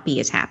not be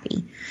as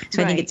happy.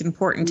 So I think it's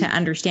important to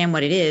understand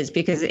what it is,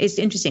 because it's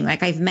interesting.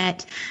 Like I've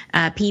met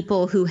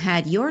people who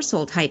had your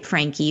soul type,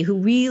 Frankie, who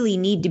really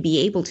need to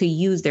be able to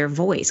use their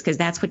voice, because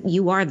that's what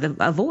you are,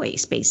 a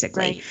voice,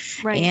 basically.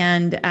 Right.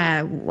 And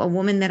a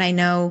woman that I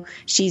know,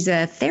 she's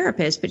a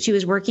therapist, but she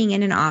was working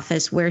in an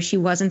office where she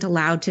wasn't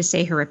allowed to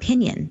say her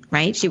opinion,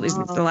 right? She was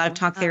a lot of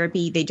talk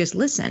therapy. They just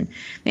listen.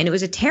 And it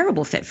was a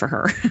terrible fit for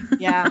her.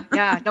 Yeah.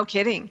 No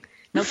kidding.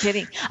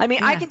 I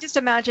mean, I can just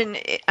imagine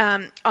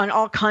on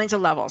all kinds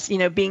of levels,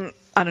 being,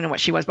 I don't know what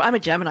she was, but I'm a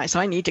Gemini,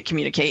 so I need to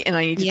communicate and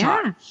I need to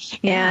talk.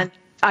 Yeah. And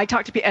I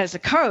talk to people as a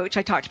coach.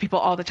 I talk to people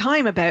all the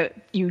time about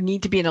you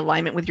need to be in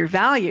alignment with your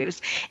values.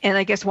 And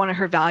I guess one of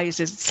her values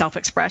is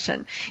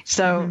self-expression.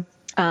 So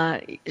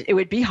it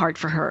would be hard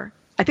for her.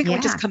 I think it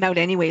would just come out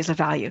anyway as a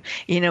value.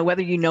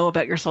 Whether you know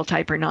about your soul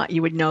type or not,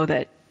 you would know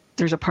that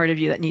there's a part of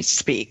you that needs to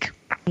speak.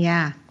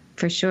 Yeah,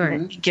 for sure.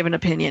 Give an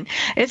opinion.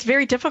 It's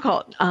very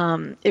difficult.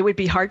 It would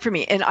be hard for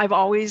me. And I've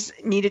always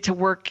needed to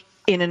work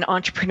in an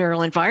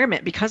entrepreneurial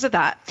environment because of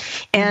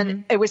that.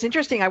 And it was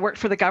interesting. I worked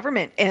for the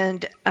government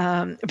and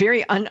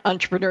very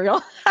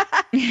entrepreneurial.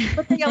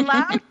 But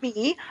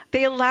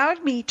they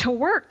allowed me to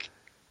work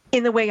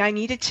in the way I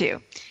needed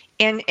to.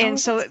 And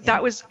so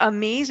that was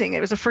amazing.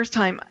 It was the first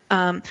time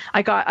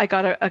I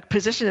got a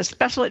position as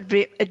special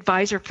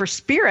advisor for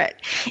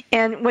spirit.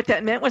 And what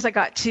that meant was I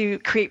got to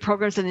create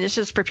programs and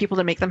initiatives for people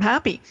to make them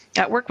happy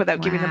at work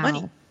without giving them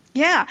money.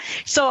 Yeah.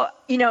 So,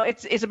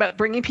 it's about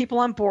bringing people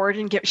on board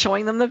and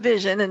showing them the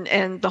vision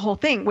and the whole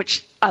thing,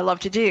 which I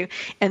love to do.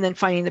 And then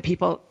finding the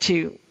people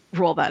to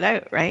roll that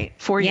out, right,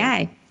 for you.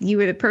 Yeah. You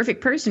were the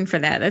perfect person for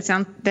that.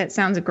 That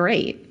sounds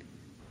great.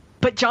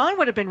 But Jon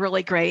would have been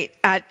really great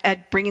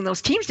at bringing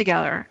those teams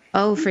together.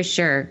 Oh, for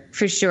sure.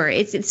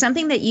 It's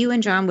something that you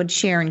and Jon would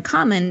share in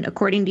common,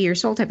 according to your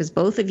soul type, is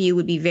both of you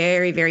would be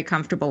very, very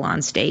comfortable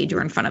on stage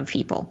or in front of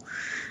people.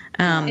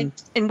 And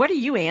what are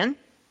you, Anne?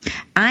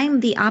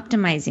 I'm the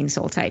optimizing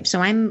soul type.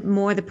 So I'm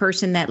more the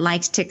person that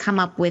likes to come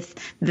up with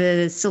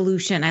the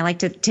solution. I like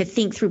to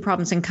think through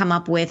problems and come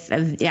up with,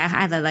 I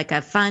have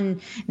a fun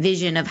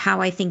vision of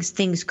how I think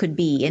things could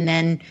be. And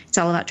then it's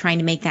all about trying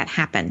to make that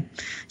happen.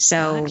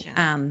 So,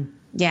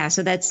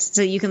 gotcha.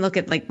 So you can look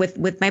at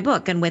with my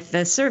book and with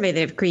the survey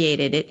that I've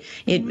created,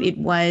 it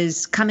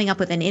was coming up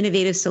with an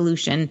innovative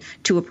solution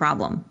to a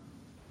problem.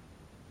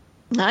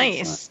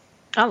 Nice.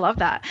 I love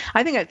that.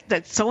 I think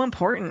that's so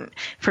important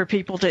for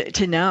people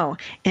to know.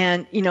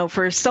 And,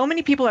 for so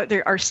many people out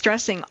there are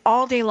stressing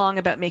all day long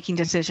about making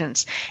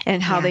decisions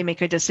and how they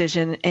make a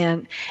decision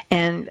and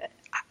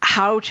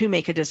how to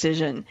make a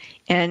decision.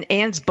 And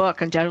Anne's book,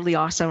 Undoubtably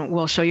Awesome,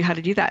 will show you how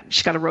to do that.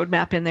 She's got a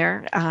roadmap in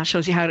there,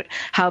 shows you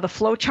how the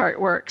flow chart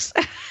works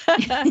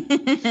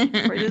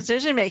for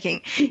decision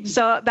making.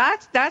 So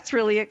that's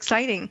really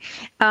exciting.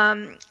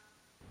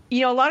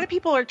 A lot of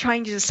people are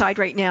trying to decide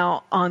right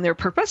now on their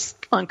purpose,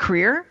 on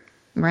career.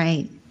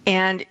 Right.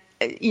 And,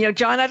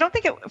 Jon, I don't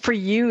think for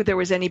you there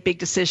was any big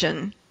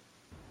decision.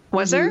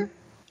 Was there?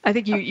 I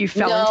think you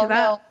fell into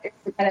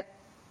that.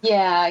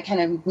 I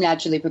kind of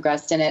naturally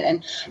progressed in it.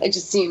 And it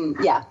just seemed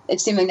like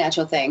a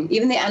natural thing.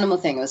 Even the animal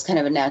thing was kind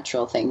of a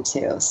natural thing,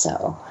 too.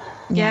 So,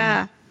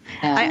 yeah.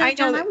 I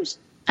know.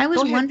 I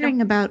was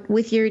wondering about,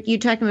 you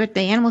talking about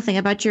the animal thing,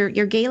 about your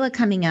gala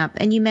coming up.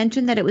 And you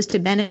mentioned that it was to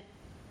benefit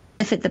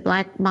the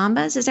Black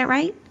Mambas, is that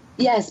right?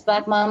 Yes,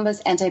 Black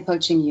Mambas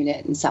anti-poaching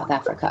unit in South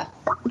Africa.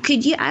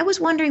 I was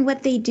wondering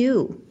what they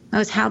do.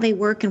 How they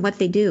work and what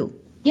they do.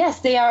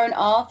 Yes, they are an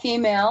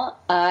all-female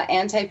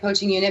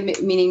anti-poaching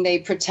unit, meaning they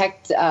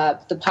protect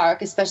the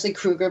park, especially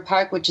Kruger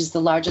Park, which is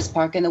the largest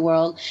park in the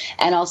world,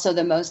 and also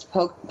the most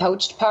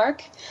poached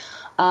park.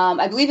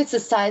 I believe it's the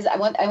size. I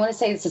want to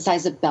say it's the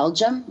size of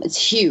Belgium. It's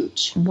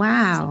huge.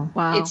 Wow.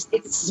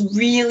 It's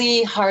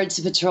really hard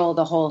to patrol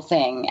the whole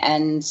thing,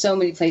 and so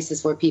many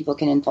places where people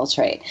can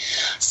infiltrate.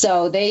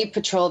 So they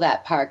patrol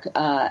that park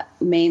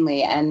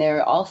mainly, and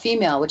they're all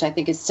female, which I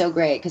think is so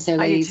great because they're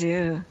ladies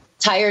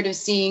tired of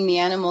seeing the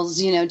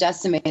animals,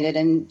 decimated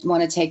and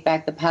want to take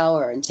back the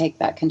power and take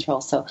back control.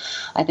 So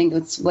I think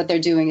what they're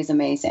doing is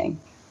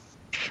amazing.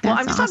 Well,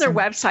 I'm just on their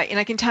website, and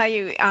I can tell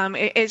you,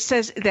 it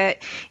says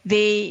that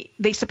they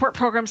support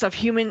programs of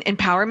human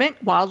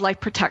empowerment, wildlife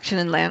protection,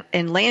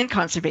 and land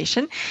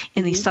conservation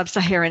in the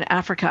sub-Saharan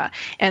Africa.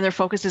 And their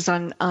focus is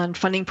on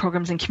funding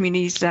programs in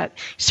communities that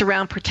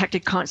surround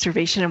protected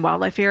conservation and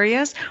wildlife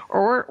areas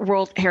or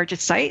World Heritage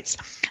sites.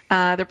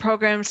 Their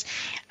programs,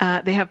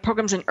 they have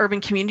programs in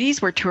urban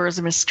communities where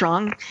tourism is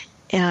strong.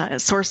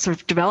 Source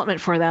of development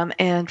for them,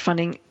 and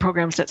funding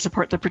programs that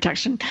support the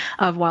protection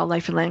of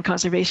wildlife and land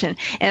conservation.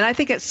 And I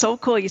think it's so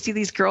cool. You see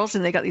these girls,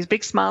 and they got these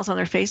big smiles on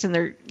their face, and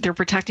they're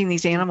protecting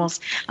these animals.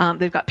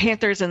 They've got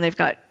panthers, and they've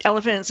got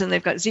elephants, and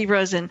they've got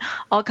zebras, and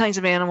all kinds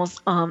of animals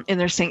in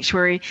their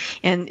sanctuary,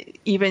 and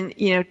even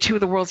two of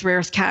the world's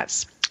rarest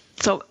cats.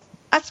 So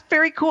that's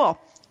very cool.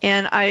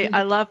 And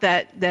I love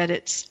that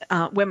it's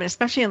women,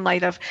 especially in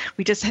light of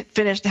we just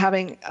finished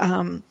having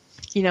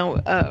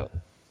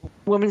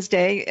Women's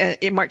Day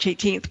in March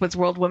 18th was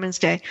World Women's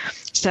Day,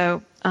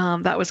 so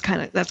that's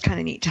kind of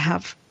neat to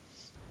have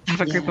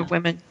a group of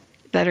women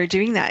that are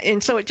doing that.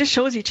 And so it just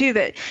shows you too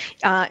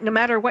that no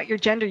matter what your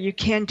gender, you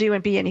can do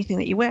and be anything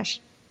that you wish.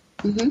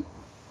 Mm-hmm.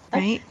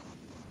 Right?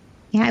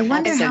 Yeah, I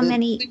wonder how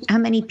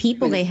many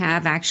people they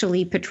have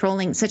actually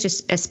patrolling such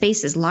a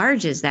space as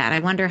large as that. I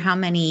wonder how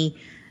many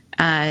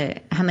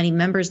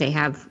members they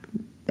have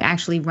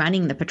actually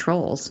running the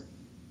patrols.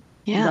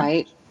 Yeah.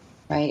 Right.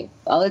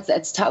 Well,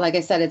 it's tough. Like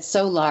I said, it's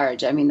so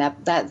large. I mean,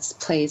 that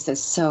place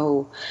is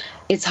so,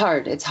 it's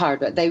hard.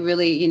 But they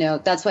really,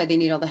 that's why they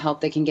need all the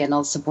help they can get and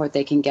all the support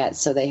they can get,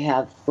 so they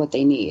have what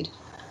they need.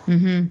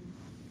 Mm-hmm.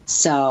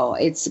 So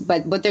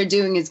but what they're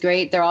doing is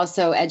great. They're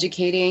also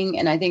educating,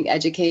 and I think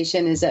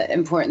education is an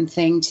important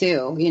thing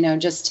too.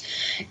 Just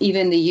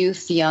even the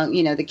youth, the young,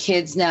 the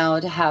kids now,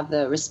 to have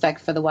the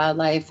respect for the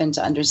wildlife and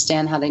to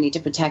understand how they need to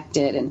protect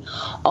it and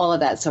all of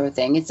that sort of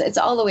thing. It's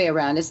all the way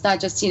around. It's not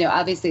just,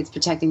 obviously it's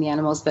protecting the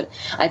animals, but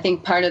I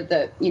think part of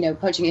the,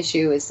 poaching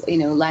issue is,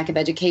 lack of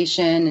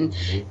education,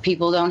 and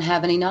people don't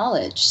have any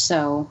knowledge.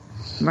 So.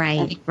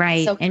 Right.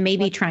 So, and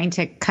maybe trying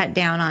to cut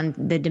down on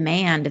the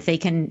demand if they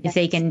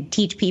can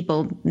teach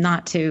people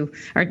not to,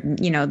 or,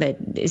 that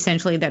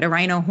essentially that a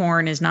rhino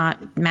horn is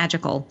not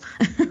magical.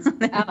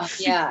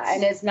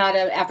 And it's not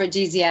an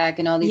aphrodisiac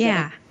and all these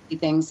other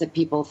things that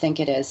people think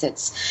it is.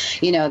 It's,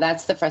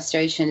 that's the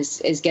frustration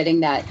is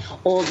getting that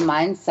old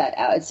mindset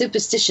out. It's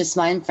superstitious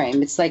mind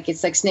frame. It's like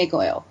snake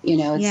oil,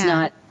 it's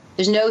not.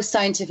 There's no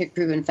scientific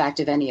proven fact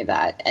of any of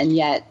that, and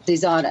yet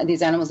these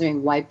animals are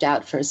being wiped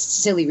out for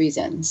silly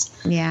reasons.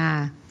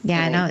 Yeah,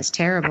 I know, it's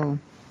terrible.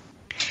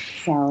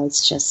 So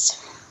it's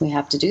just, we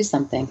have to do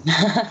something.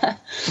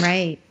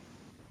 Right.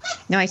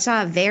 No, I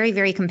saw a very,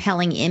 very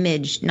compelling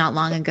image not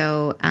long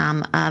ago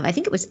of, I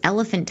think it was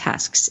elephant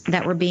tusks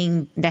that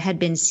had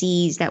been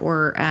seized, that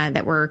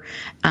were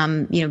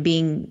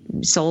being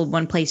sold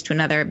one place to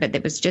another, but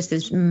it was just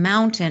this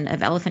mountain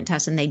of elephant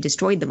tusks, and they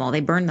destroyed them all.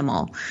 They burned them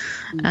all.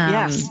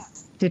 Yes.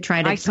 To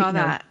try to. I saw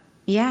that.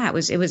 Yeah, it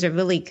was a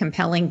really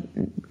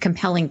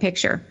compelling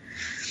picture.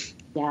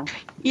 Yeah.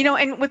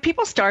 And with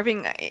people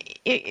starving,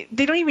 they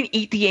don't even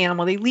eat the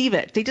animal. They leave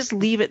it. They just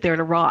leave it there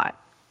to rot.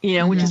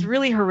 Which is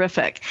really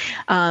horrific.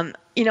 I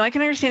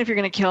can understand if you're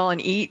going to kill and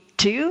eat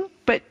too,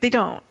 but they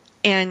don't.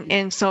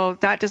 And so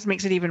that just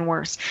makes it even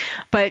worse.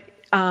 But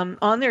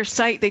on their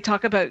site, they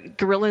talk about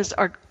gorillas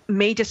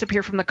may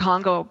disappear from the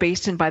Congo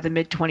basin by the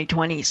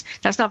mid-2020s.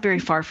 That's not very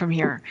far from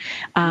here.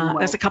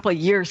 That's a couple of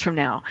years from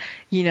now.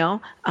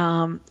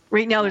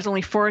 Right now there's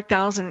only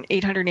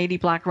 4,880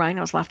 black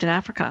rhinos left in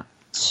Africa.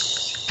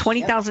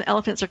 20,000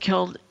 elephants are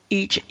killed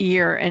each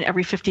year, and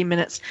every 15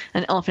 minutes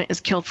an elephant is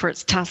killed for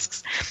its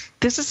tusks.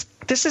 This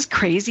is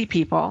crazy,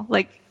 people.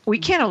 Like, we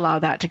can't allow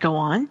that to go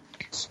on.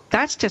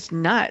 That's just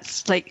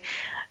nuts. Like,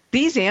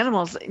 these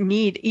animals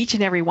need each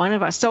and every one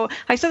of us. So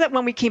I said that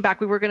when we came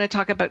back, we were going to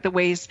talk about the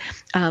ways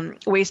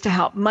to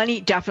help.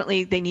 Money,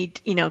 definitely. They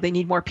need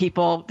more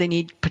people. They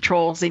need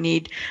patrols. They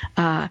need,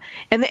 and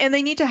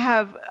they need to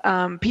have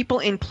people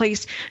in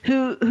place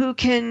who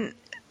can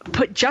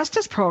put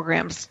justice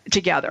programs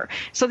together.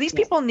 So these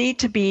people need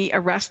to be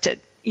arrested.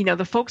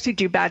 The folks who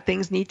do bad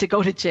things need to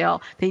go to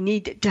jail. They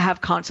need to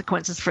have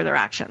consequences for their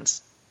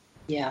actions.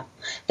 Yeah,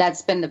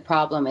 that's been the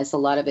problem, is a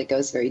lot of it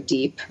goes very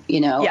deep,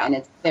 and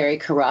it's very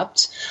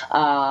corrupt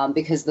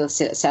because the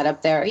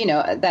setup there,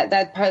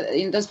 that part,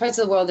 those parts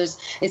of the world,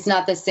 it's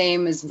not the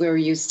same as we're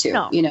used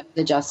to,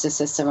 the justice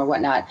system or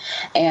whatnot.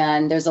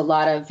 And there's a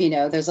lot of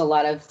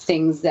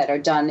things that are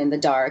done in the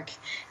dark.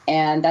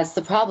 And that's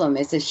the problem.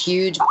 It's a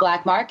huge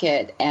black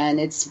market, and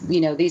it's,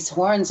 these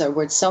horns are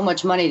worth so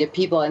much money to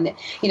people. And,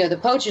 the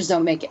poachers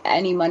don't make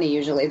any money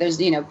usually. There's,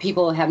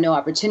 people have no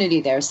opportunity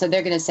there. So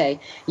they're going to say,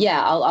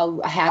 yeah,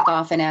 I'll hack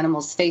off an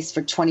animal's face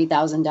for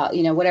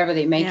 $20,000, whatever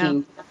they're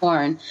making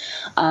horn.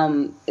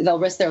 They'll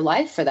risk their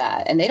life for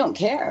that. And they don't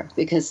care,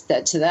 because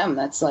to them,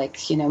 that's like,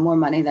 more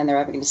money than they're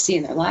ever going to see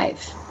in their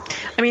life.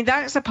 I mean,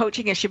 that's a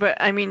poaching issue, but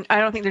I mean, I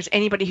don't think there's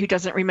anybody who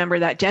doesn't remember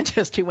that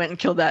dentist who went and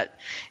killed that,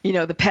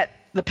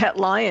 the pet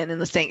lion in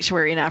the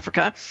sanctuary in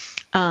Africa,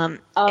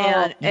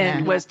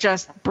 and was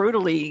just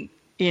brutally,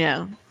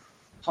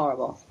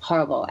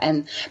 Horrible.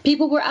 And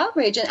people were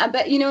outraged. And I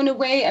bet, in a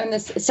way,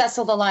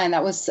 Cecil the lion,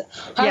 that was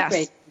heartbreaking.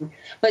 Yes.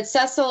 But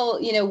Cecil,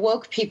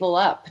 woke people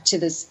up to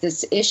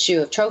this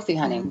issue of trophy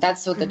hunting.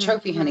 That's what the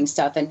trophy hunting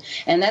stuff. And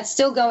that's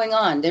still going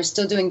on. They're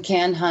still doing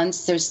canned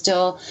hunts. There's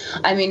still,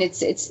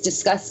 it's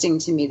disgusting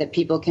to me that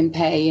people can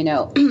pay,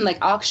 like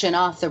auction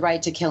off the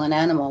right to kill an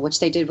animal, which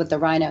they did with the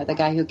rhino, the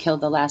guy who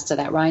killed the last of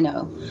that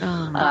rhino,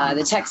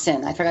 the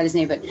Texan. I forgot his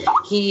name, but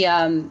he,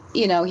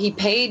 he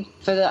paid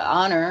for the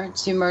honor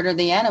to murder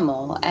the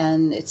animal.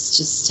 And it's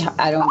just,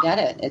 I don't get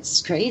it.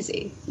 It's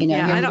crazy.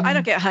 I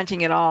don't get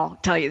hunting at all,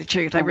 tell you the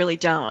truth. I really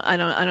don't. I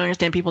don't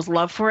understand people's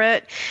love for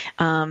it.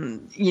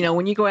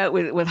 When you go out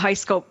with high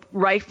scope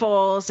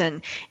rifles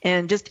and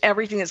just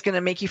everything that's going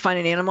to make you find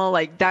an animal,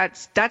 like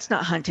that's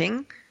not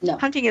hunting. No.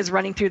 Hunting is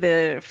running through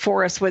the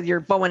forest with your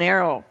bow and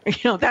arrow.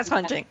 That's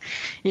hunting.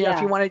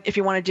 If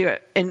you want to do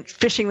it, and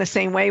fishing the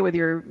same way with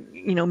your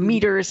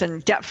meters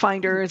and depth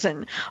finders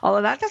and all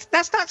of that.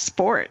 That's not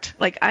sport.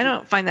 Like, I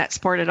don't find that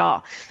sport at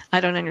all.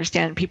 I don't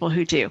understand people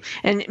who do.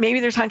 And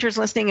maybe there's hunters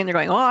listening and they're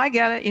going, "Oh, I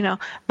get it,"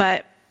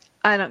 but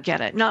I don't get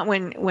it. Not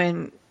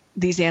when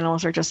these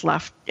animals are just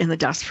left in the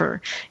dust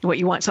for what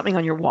you want, something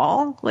on your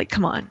wall. Like,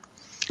 come on.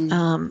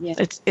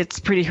 It's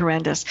pretty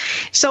horrendous.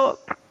 So,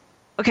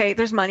 okay,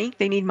 there's money.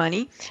 They need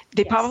money.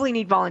 They probably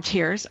need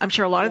volunteers. I'm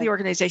sure a lot of the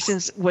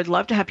organizations would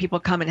love to have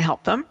people come and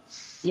help them.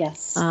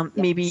 Yes.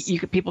 Maybe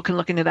people can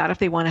look into that if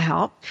they want to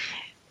help.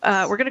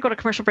 We're going to go to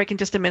commercial break in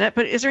just a minute,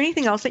 but is there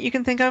anything else that you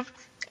can think of,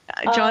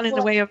 John, in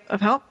the way of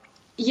help?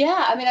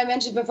 Yeah, I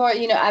mentioned before,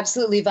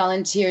 absolutely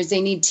volunteers.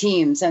 They need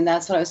teams, and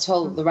that's what I was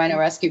told the Rhino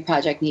Rescue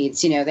Project needs.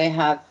 They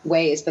have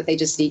ways, but they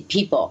just need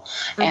people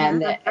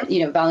and,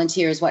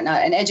 volunteers,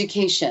 whatnot, and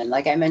education.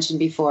 Like I mentioned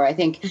before, I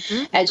think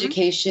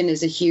education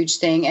is a huge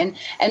thing. And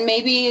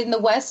maybe in the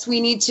West,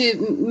 we need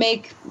to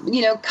make,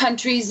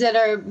 countries that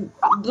are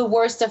the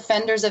worst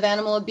offenders of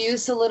animal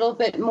abuse a little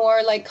bit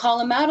more, like call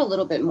them out a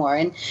little bit more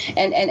and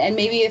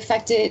maybe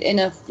affect it in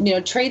a,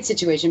 trade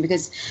situation,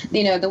 because,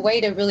 the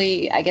way to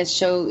really, I guess,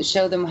 show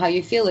them how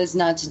you feel is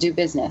not to do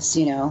business,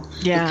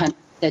 with countries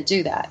that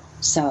do that.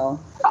 So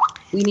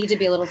we need to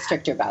be a little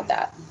stricter about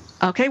that.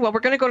 Okay, well, we're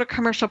going to go to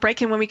commercial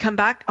break, and when we come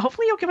back,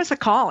 hopefully you'll give us a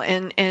call,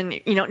 and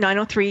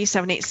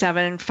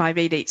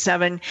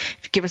 903-787-5887.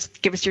 Give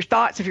us your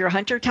thoughts. If you're a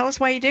hunter, tell us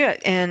why you do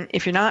it, and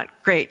if you're not,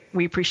 great.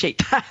 We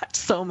appreciate that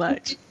so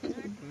much.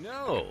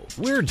 No,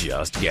 we're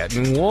just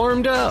getting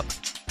warmed up.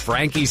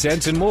 Frankie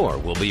Sense and More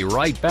will be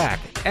right back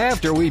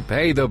after we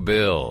pay the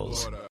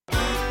bills.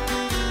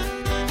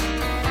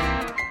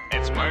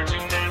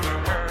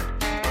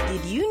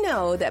 Did you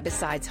know that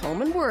besides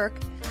home and work,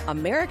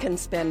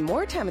 Americans spend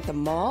more time at the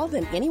mall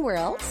than anywhere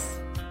else?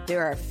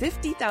 There are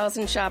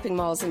 50,000 shopping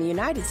malls in the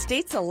United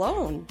States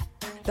alone.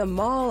 The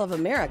Mall of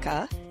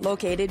America,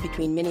 located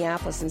between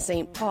Minneapolis and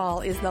St.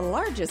 Paul, is the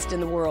largest in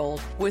the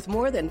world, with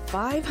more than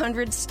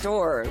 500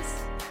 stores.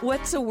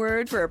 What's a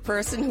word for a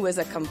person who is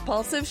a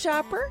compulsive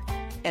shopper?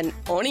 An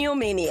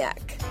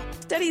oniomaniac.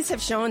 Studies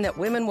have shown that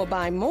women will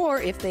buy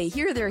more if they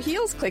hear their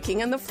heels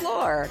clicking on the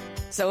floor.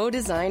 So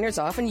designers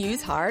often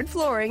use hard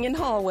flooring in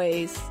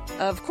hallways.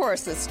 Of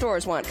course, the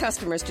stores want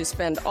customers to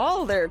spend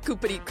all their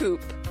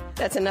coopity-coop.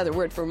 That's another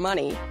word for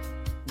money.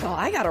 Well,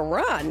 I gotta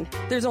run.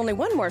 There's only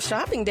one more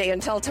shopping day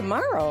until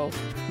tomorrow.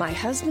 My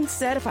husband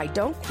said if I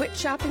don't quit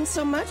shopping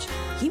so much,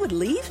 he would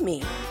leave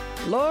me.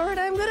 Lord,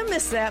 I'm gonna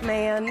miss that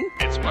man.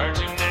 It's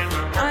words you never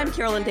heard. I'm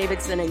Carolyn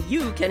Davidson, and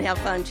you can have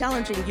fun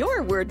challenging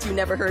your words you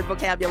never heard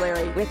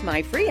vocabulary with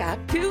my free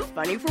app, Too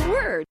Funny for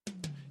Words.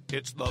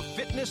 It's the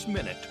Fitness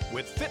Minute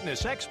with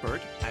fitness expert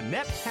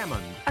Annette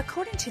Hammond.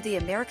 According to the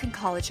American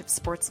College of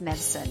Sports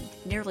Medicine,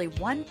 nearly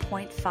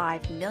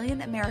 1.5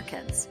 million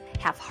Americans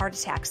have heart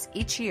attacks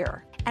each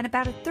year, and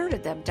about a third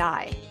of them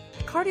die.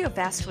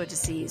 Cardiovascular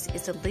disease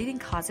is the leading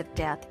cause of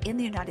death in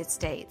the United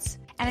States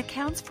and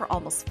accounts for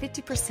almost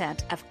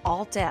 50% of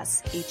all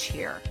deaths each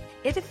year.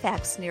 It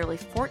affects nearly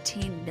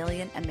 14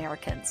 million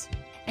Americans.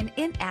 An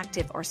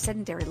inactive or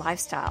sedentary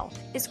lifestyle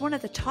is one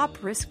of the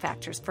top risk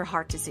factors for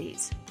heart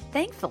disease.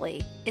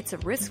 Thankfully, it's a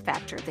risk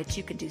factor that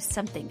you can do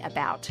something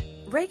about.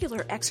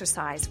 Regular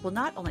exercise will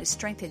not only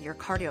strengthen your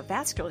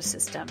cardiovascular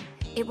system,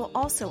 it will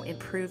also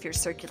improve your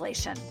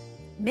circulation.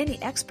 Many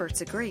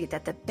experts agree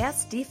that the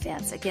best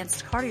defense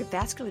against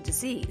cardiovascular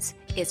disease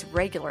is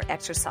regular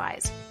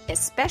exercise,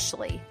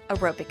 especially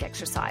aerobic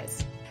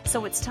exercise.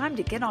 So it's time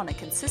to get on a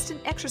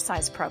consistent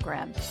exercise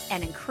program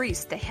and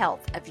increase the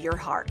health of your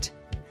heart.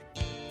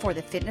 For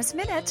the Fitness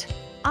Minute,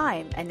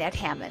 I'm Annette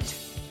Hammond.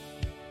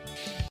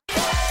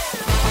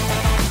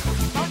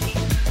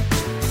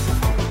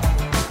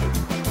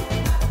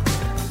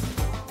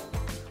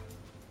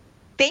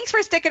 Thanks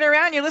for sticking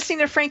around. You're listening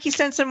to Frankie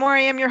Sense and More. I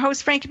am your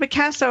host, Frankie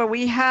Picasso.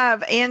 We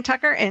have Ann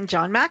Tucker and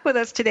Jon Mack with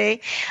us today.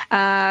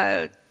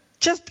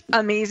 Just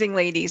amazing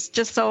ladies.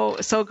 Just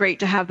so great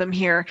to have them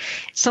here.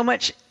 So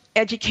much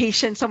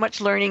education, so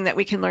much learning that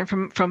we can learn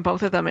from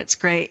both of them. It's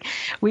great.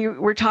 We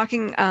were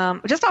talking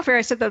just off air.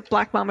 I said that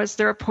Black Mambas,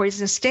 they're a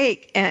poisonous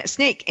snake,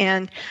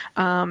 and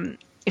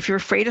if you're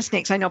afraid of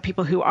snakes, I know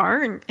people who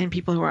are and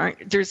people who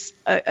aren't. There's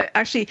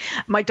actually,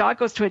 my dog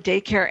goes to a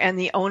daycare, and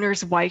the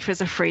owner's wife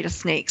is afraid of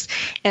snakes.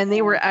 And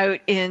they were out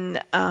in,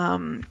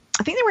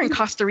 I think they were in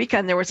Costa Rica,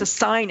 and there was a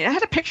sign, and it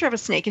had a picture of a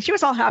snake, and she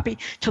was all happy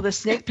till the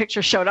snake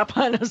picture showed up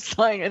on a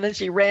sign, and then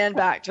she ran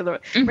back to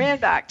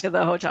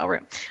the hotel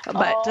room.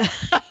 But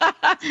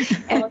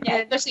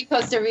especially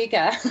Costa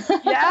Rica.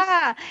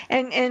 Yeah,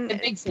 and the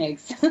big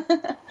snakes.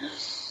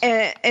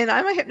 And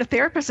I'm a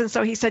hypnotherapist, and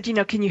so he said,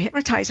 can you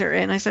hypnotize her?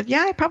 And I said,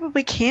 yeah, I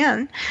probably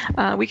can.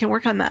 We can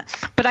work on that.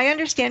 But I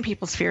understand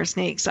people's fear of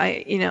snakes.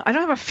 I don't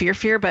have a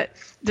fear, but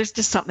there's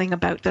just something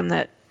about them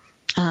that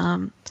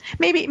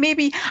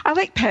maybe I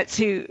like pets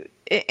who.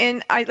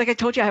 And I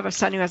told you, I have a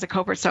son who has a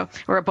cobra,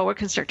 or a boa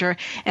constrictor,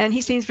 and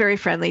he seems very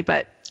friendly.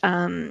 But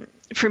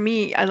for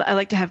me, I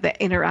like to have the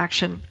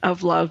interaction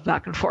of love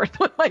back and forth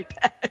with my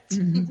pet.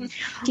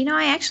 Mm-hmm.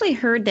 I actually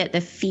heard that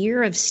the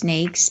fear of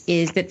snakes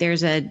is that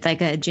there's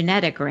a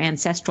genetic or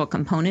ancestral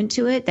component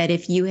to it. That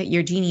if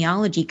your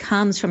genealogy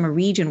comes from a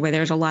region where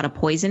there's a lot of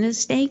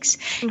poisonous snakes,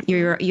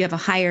 mm-hmm. you have a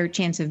higher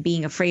chance of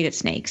being afraid of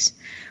snakes.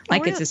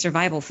 Really? It's a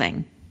survival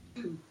thing.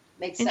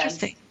 Makes sense.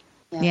 Interesting.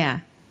 Yeah.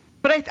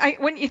 But I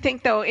wouldn't you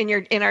think though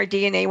in our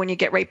DNA, when you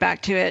get right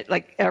back to it,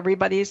 like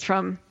everybody's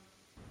from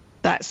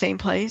that same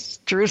place,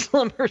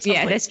 Jerusalem or something.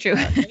 Yeah, that's true.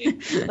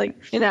 Like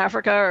in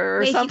Africa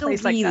or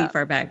someplace like that. Really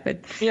far back, but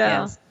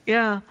yeah.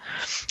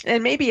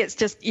 And maybe it's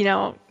just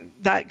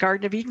that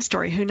Garden of Eden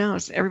story. Who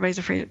knows?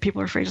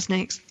 People are afraid of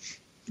snakes.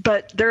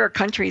 But there are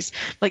countries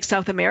like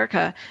South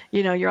America.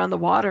 You're on the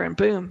water and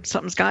boom,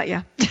 something's got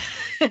you.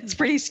 It's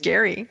pretty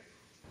scary.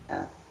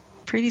 Yeah.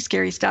 Pretty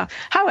scary stuff.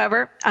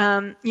 However,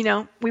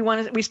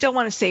 we still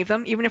want to save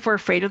them, even if we're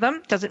afraid of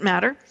them. Doesn't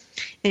matter.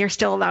 They are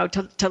still allowed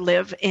to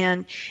live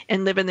and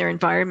live in their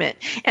environment.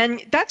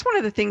 And that's one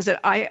of the things that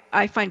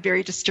I find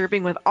very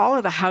disturbing with all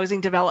of the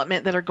housing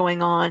development that are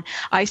going on.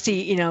 I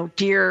see,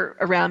 deer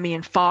around me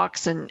and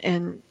fox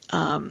and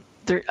I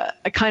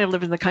kind of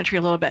live in the country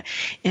a little bit,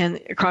 and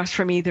across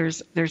from me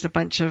there's a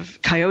bunch of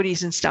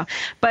coyotes and stuff.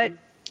 But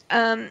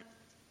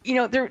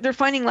they're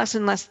finding less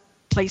and less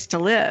place to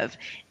live.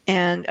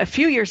 And a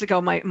few years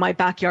ago, my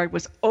backyard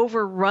was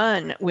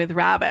overrun with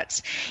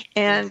rabbits.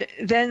 And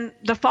then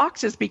the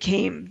foxes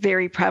became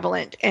very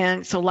prevalent.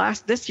 And so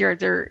this year,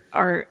 there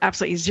are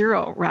absolutely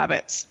zero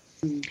rabbits.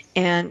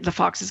 And the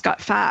foxes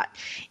got fat.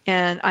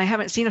 And I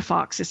haven't seen a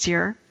fox this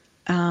year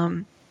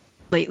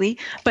lately.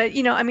 But,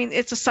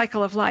 it's a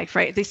cycle of life,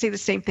 right? They say the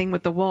same thing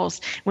with the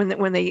wolves.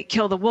 When they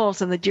kill the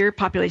wolves and the deer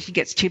population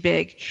gets too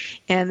big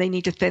and they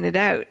need to thin it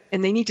out.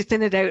 And they need to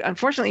thin it out,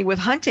 unfortunately, with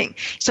hunting.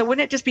 So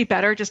wouldn't it just be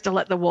better just to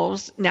let the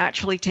wolves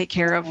naturally take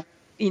care of,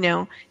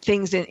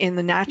 things in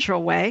the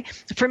natural way?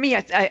 For me,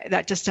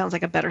 that just sounds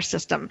like a better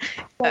system.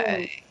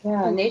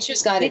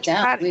 Nature's got it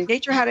down.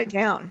 Nature had it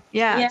down.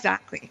 Yeah,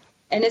 exactly.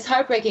 And it's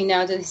heartbreaking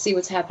now to see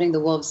what's happening to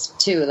the wolves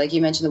too. Like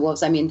you mentioned, the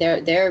wolves. I mean,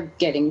 they're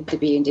getting to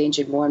be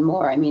endangered more and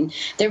more. I mean,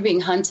 they're being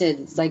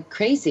hunted like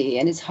crazy,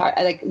 and it's hard.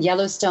 Like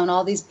Yellowstone,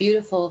 all these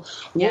beautiful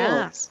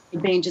wolves are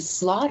being just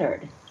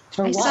slaughtered.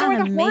 I saw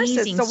an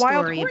amazing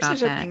story about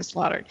that. Being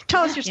slaughtered.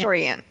 Tell us your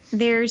story, Ann.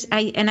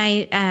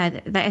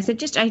 I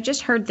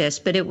just heard this,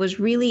 but it was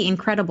really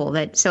incredible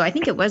so I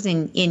think it was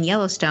in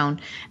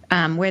Yellowstone,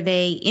 where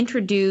they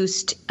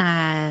introduced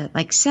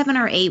like 7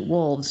 or 8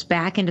 wolves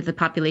back into the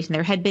population.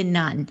 There had been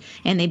none,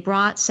 and they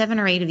brought 7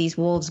 or 8 of these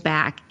wolves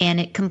back, and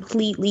it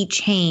completely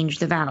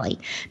changed the valley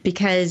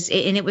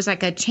it was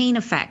like a chain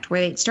effect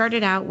where it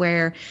started out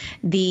where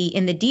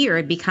in the deer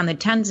had become the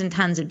tons and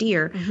tons of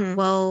deer. Mm-hmm.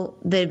 Well,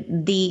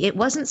 it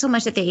wasn't so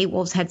much that the 8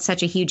 wolves had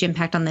such a huge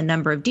impact on the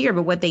number of deer,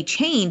 but what they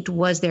changed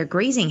was their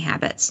grazing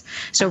habits.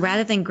 So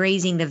rather than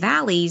grazing the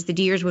valleys, the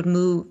deers would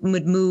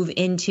move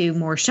into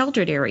more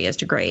sheltered areas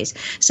to graze.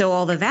 So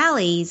all the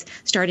valleys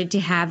started to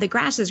have the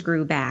grasses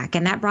grew back,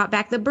 and that brought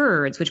back the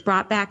birds, which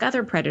brought back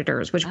other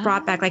predators, which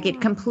brought back,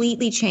 it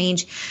completely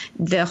changed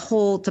the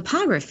whole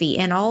topography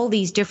and all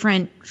these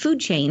different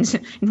food chains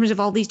in terms of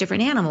all these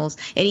different animals.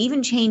 It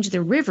even changed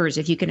the rivers,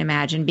 if you can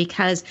imagine,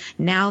 because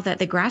now that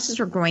the grasses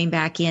were growing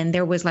back in,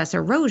 there was less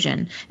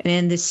erosion,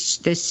 and the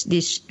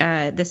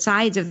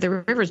sides of the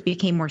rivers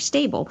became more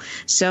stable.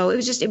 So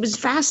it was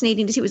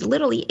fascinating to see. It was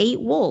literally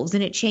 8 wolves,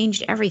 and it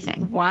changed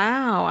everything.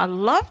 Wow, I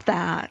love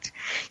that.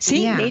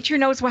 See, nature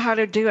knows how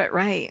to do it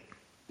right.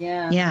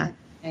 Yeah.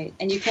 Right.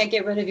 And you can't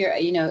get rid of your,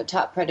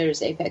 top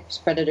predators, apex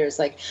predators,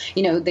 like,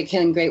 they're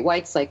killing great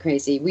whites like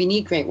crazy. We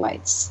need great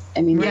whites.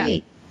 I mean,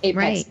 right.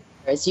 Apex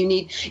predators.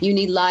 You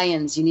need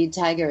lions, you need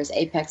tigers,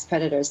 apex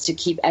predators to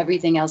keep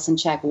everything else in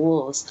check.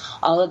 Wolves,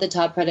 all of the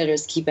top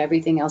predators keep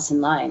everything else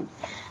in line.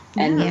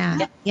 And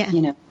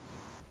you know.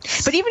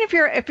 But even if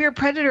you're a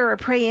predator or a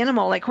prey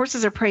animal, like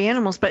horses are prey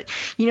animals, but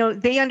you know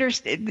they have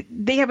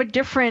a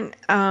different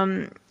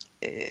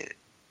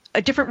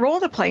role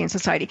to play in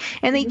society,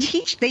 and they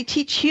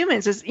teach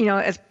humans, as you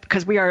know,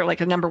 because we are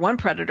like a number one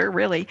predator,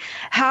 really,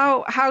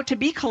 how to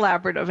be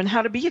collaborative and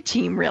how to be a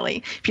team. Really,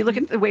 if you look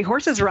at the way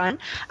horses run,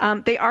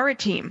 they are a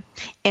team,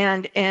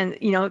 and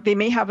you know they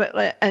may have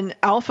an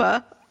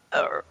alpha.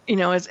 Or, you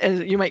know, as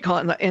you might call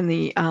it in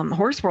the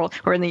horse world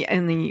or in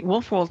the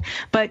wolf world,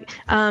 but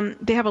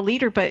they have a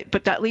leader,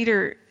 but that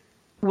leader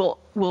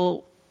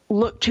will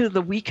look to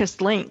the weakest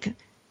link,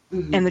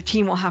 and the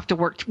team will have to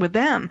work with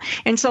them.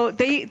 And so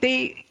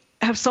they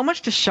have so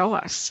much to show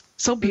us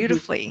so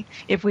beautifully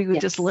if we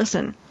would just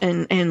listen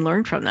and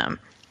learn from them.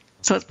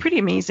 So it's pretty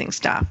amazing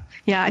stuff.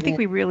 Yeah, I think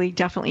we really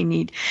definitely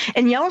need.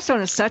 And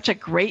Yellowstone is such a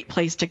great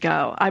place to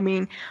go. I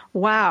mean,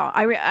 wow.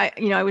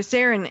 I was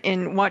there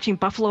and watching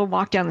buffalo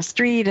walk down the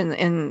street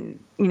and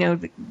you know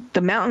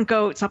the mountain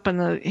goats up in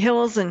the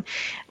hills, and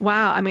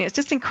wow. I mean, it's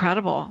just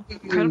incredible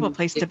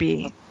place to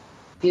be.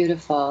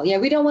 Beautiful. Yeah,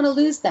 we don't want to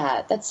lose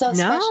that. That's so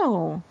special.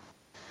 No.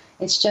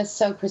 It's just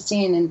so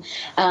pristine.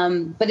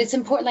 And but it's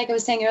important, like I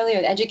was saying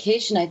earlier,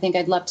 education. I think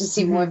I'd love to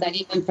see more of that,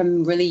 even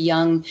from really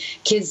young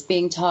kids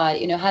being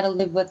taught, you know, how to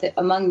live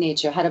among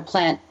nature, how to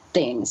plant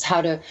things,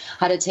 how to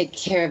take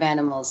care of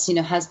animals, you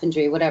know,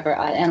 husbandry, whatever,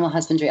 animal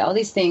husbandry, all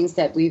these things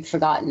that we've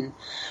forgotten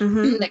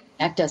that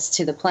connect us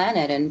to the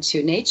planet and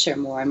to nature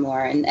more and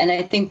more. And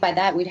I think by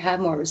that we'd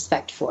have more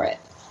respect for it.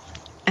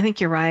 I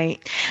think you're right.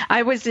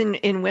 I was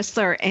in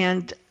Whistler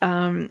and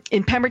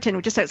in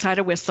Pemberton, just outside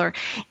of Whistler,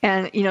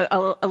 and you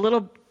know a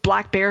little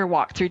black bear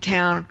walked through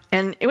town,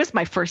 and it was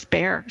my first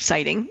bear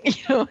sighting. You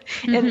know,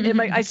 and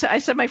I said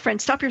to my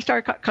friend, stop your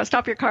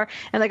car,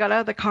 and I got out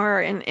of the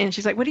car, and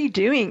she's like, what are you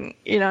doing?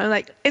 You know, and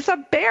like, it's a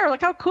bear.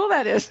 Look how cool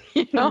that is.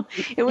 You know,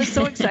 it was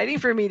so exciting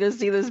for me to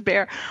see this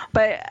bear.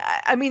 But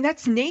I mean,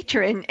 that's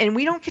nature, and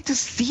we don't get to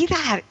see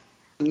that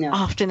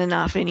often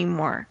enough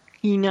anymore.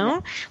 You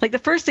know, like the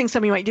first thing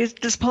somebody might do is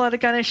just pull out a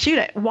gun and shoot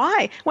it.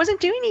 Why? It wasn't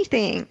doing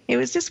anything. It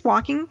was just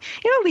walking.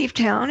 It'll leave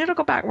town. It'll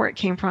go back where it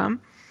came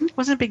from. It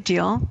wasn't a big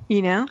deal,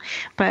 you know.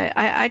 But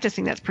I just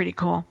think that's pretty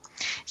cool.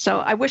 So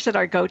I wish that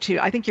our go-to,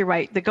 I think you're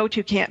right, the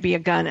go-to can't be a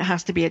gun. It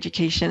has to be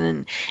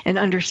education and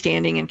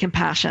understanding and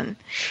compassion.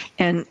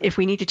 And if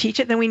we need to teach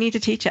it, then we need to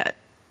teach it.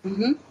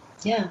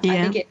 Yeah,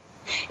 I think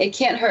it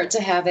can't hurt to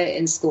have it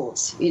in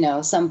schools, you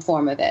know, some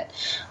form of it.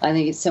 I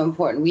think it's so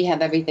important. We have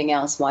everything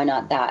else. Why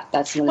not that?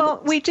 That's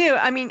we do.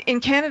 I mean, in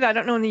Canada, I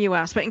don't know in the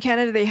U.S., but in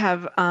Canada they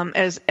have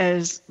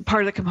as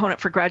part of the component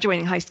for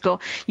graduating high school,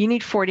 you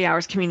need 40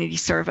 hours community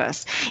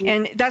service,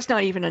 and that's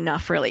not even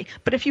enough really.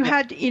 But if you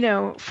had, you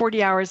know,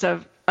 40 hours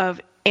of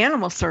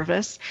animal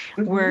service,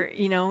 where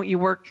you know you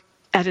work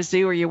at a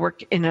zoo or you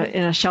work in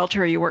a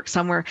shelter or you work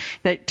somewhere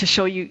that to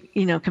show you,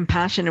 you know,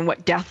 compassion and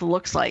what death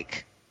looks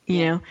like.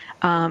 You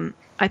know,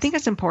 I think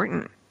it's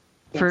important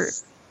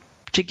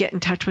to get in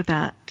touch with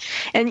that.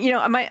 And you know,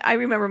 I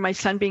remember my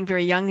son being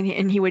very young,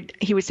 and he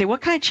would say,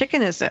 "What kind of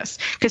chicken is this?"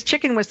 Because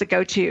chicken was the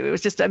go-to. It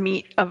was just a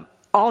meat of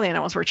all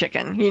animals were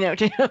chicken. You know,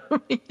 to him.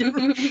 He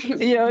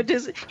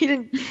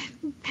didn't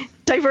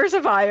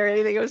diversify or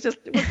anything. It was just,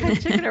 what kind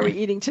of chicken are we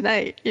eating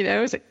tonight? You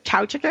know, is it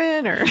cow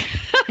chicken or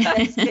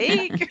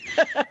steak?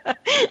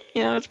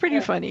 You know, it's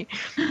pretty funny.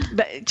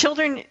 But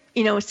children,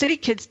 you know, city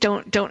kids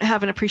don't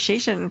have an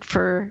appreciation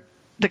for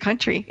the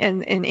country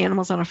and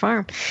animals on a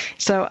farm.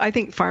 So I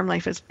think farm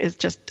life is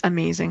just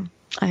amazing.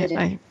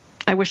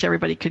 I wish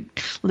everybody could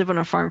live on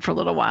a farm for a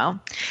little while.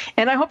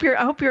 And I hope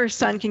your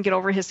son can get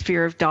over his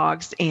fear of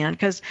dogs, Anne,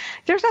 because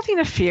there's nothing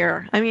to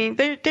fear. I mean,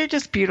 they're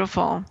just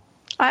beautiful.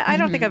 I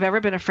don't think I've ever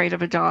been afraid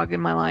of a dog in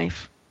my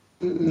life.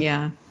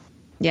 Yeah.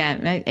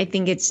 I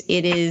think it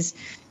is.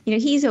 You know,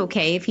 he's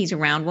okay if he's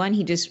around one.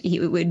 He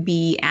would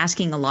be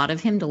asking a lot of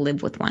him to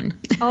live with one.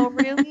 Oh,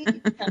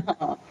 really?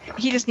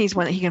 He just needs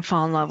one that he can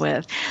fall in love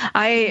with.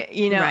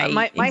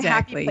 My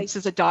happy place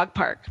is a dog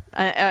park.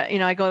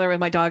 I go there with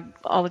my dog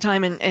all the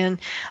time, and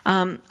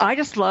I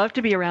just love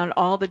to be around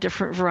all the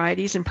different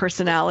varieties and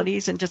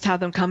personalities, and just have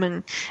them come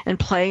and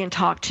play and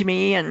talk to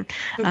me, and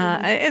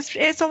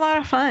it's a lot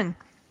of fun.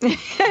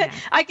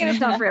 I get it's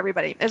not for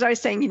everybody. As I was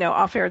saying, you know,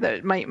 off air,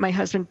 that my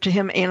husband, to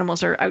him,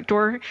 animals are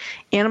outdoor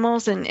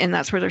animals, and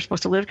that's where they're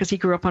supposed to live because he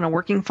grew up on a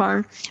working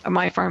farm.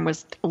 My farm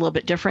was a little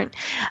bit different.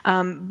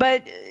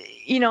 But,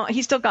 you know,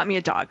 he still got me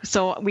a dog.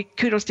 So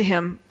kudos to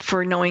him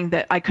for knowing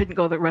that I couldn't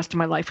go the rest of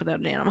my life without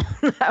an animal.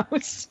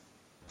 It's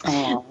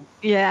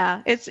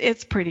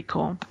pretty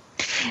cool.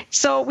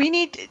 So we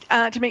need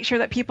to make sure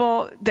that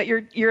that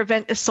your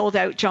event is sold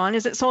out. John,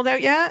 is it sold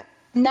out yet?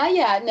 Not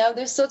yet. No,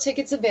 there's still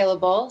tickets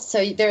available.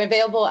 So they're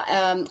available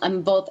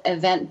on both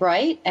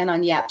Eventbrite and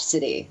on Yap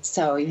City.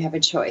 So you have a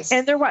choice.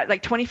 And they're what,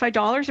 like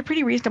 $25? They're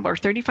pretty reasonable, or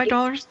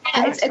 $35?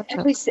 Yeah, it's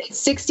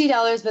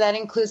 $60, but that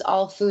includes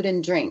all food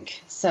and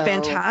drink. So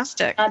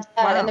fantastic. Wow.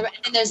 And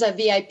there's a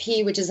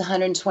VIP, which is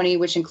 $120,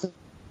 which includes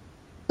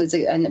It's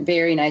a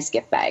very nice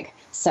gift bag.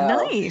 So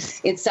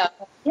nice. It's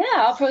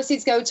all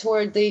proceeds go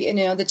toward the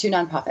the 2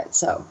 nonprofits.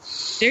 So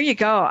there you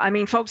go. I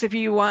mean, folks, if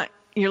you're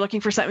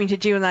looking for something to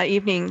do in that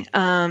evening,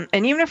 and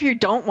even if you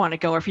don't want to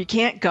go or if you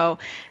can't go,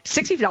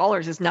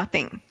 $60 is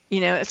nothing.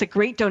 It's a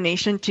great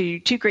donation to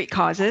 2 great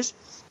causes.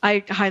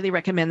 I highly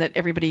recommend that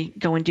everybody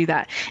go and do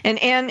that. And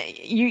Anne,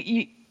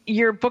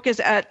 your book is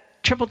at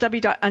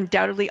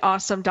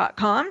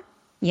www.undoubtedlyawesome.com.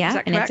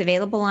 Yeah, and it's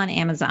available on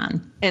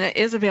Amazon. And it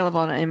is available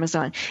on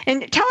Amazon.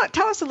 And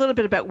tell us a little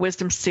bit about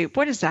Wisdom Soup.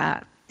 What is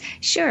that?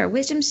 Sure.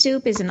 Wisdom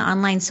Soup is an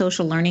online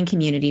social learning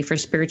community for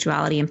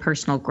spirituality and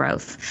personal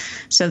growth.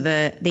 So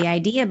the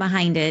idea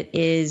behind it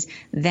is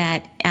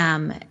that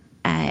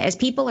as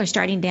people are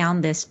starting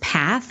down this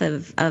path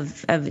of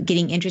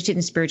getting interested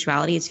in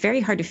spirituality, it's very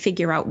hard to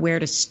figure out where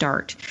to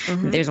start.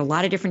 Mm-hmm. There's a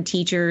lot of different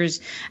teachers,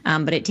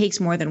 but it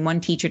takes more than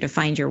one teacher to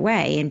find your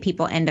way, and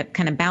people end up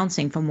kind of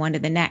bouncing from one to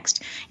the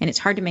next, and it's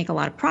hard to make a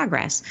lot of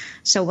progress.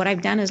 So what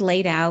I've done is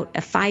laid out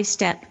a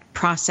 5-step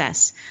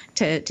process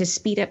to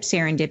speed up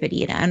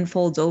serendipity. It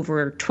unfolds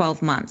over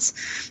 12 months.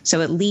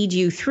 So it leads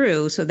you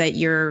through so that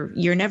you're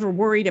never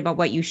worried about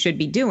what you should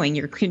be doing.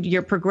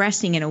 You're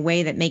progressing in a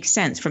way that makes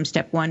sense from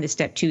step 1 to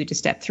step 2 to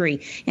step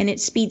 3, and it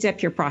speeds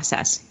up your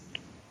process.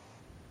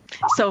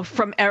 So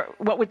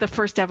what would the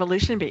first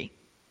evolution be?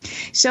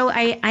 So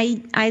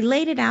I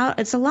laid it out.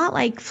 It's a lot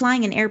like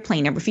flying an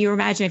airplane. If you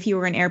imagine if you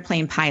were an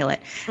airplane pilot,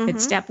 that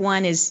step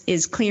 1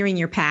 is clearing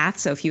your path.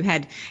 So if you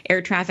had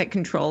air traffic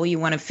control, you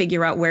want to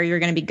figure out where you're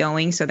going to be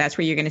going. So that's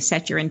where you're going to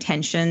set your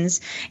intentions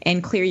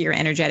and clear your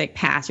energetic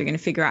path. You're going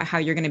to figure out how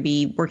you're going to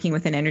be working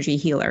with an energy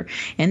healer.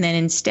 And then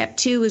in step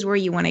 2 is where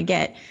you want to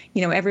get,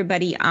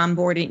 everybody on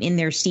board and in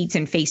their seats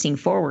and facing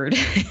forward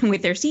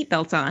with their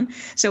seatbelts on.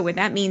 So what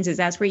that means is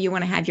that's where you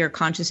want to have your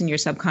conscious and your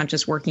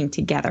subconscious working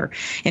together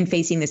and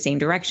facing the same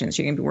direction.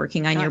 So you're going to be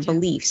working on your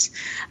beliefs,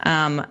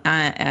 on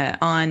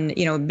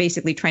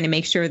basically trying to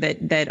make sure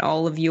that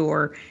all of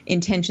your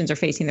intentions are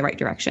facing the right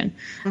direction.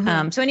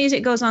 So as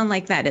it goes on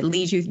like that, it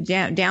leads you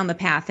down the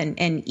path,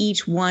 and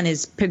each one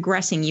is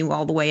progressing you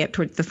all the way up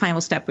towards the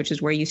final step, which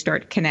is where you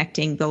start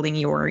connecting, building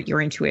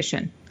your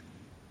intuition.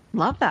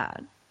 Love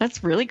that.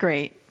 That's really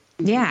great.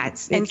 Yeah.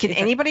 Can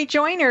anybody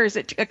join, or is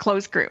it a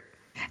closed group?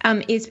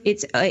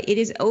 It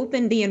is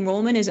open. The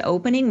enrollment is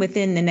opening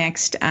within the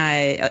next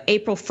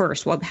April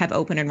 1st. We'll have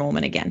open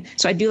enrollment again.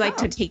 So I do like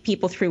to take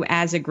people through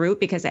as a group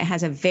because it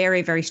has a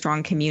very, very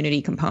strong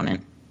community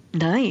component.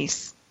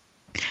 Nice.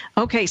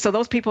 Okay, so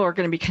those people are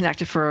going to be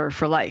connected for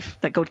life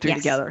that go through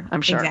together,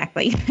 I'm sure.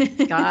 Exactly.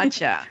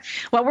 Gotcha.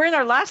 Well, we're in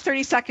our last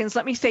 30 seconds.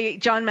 Let me say,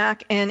 Jon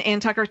Mack and Ann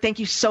Tucker, thank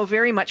you so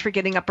very much for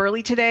getting up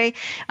early today.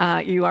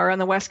 You are on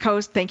the West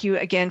Coast. Thank you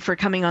again for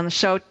coming on the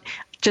show.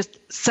 Just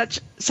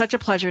such a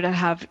pleasure to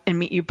have and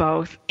meet you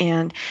both.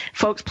 And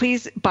folks,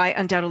 please buy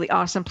Undoubtedly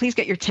Awesome. Please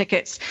get your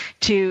tickets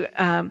to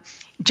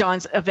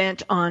Jon's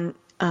event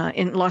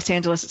in Los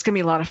Angeles. It's going to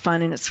be a lot of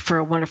fun, and it's for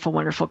a wonderful,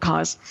 wonderful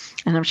cause.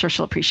 And I'm sure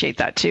she'll appreciate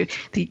that too.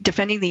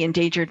 Defending the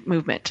endangered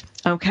movement.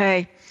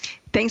 Okay.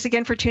 Thanks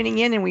again for tuning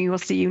in, and we will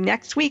see you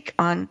next week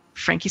on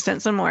Frankie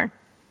Sense and More.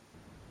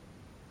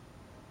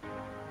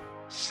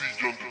 See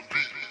on the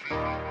beat.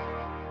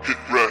 Hit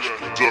Rash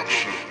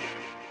Production.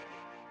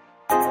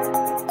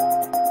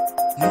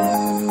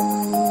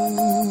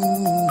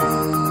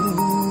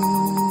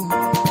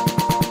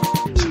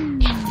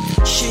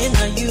 She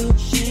not you,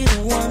 she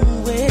the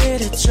one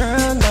with it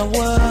turn.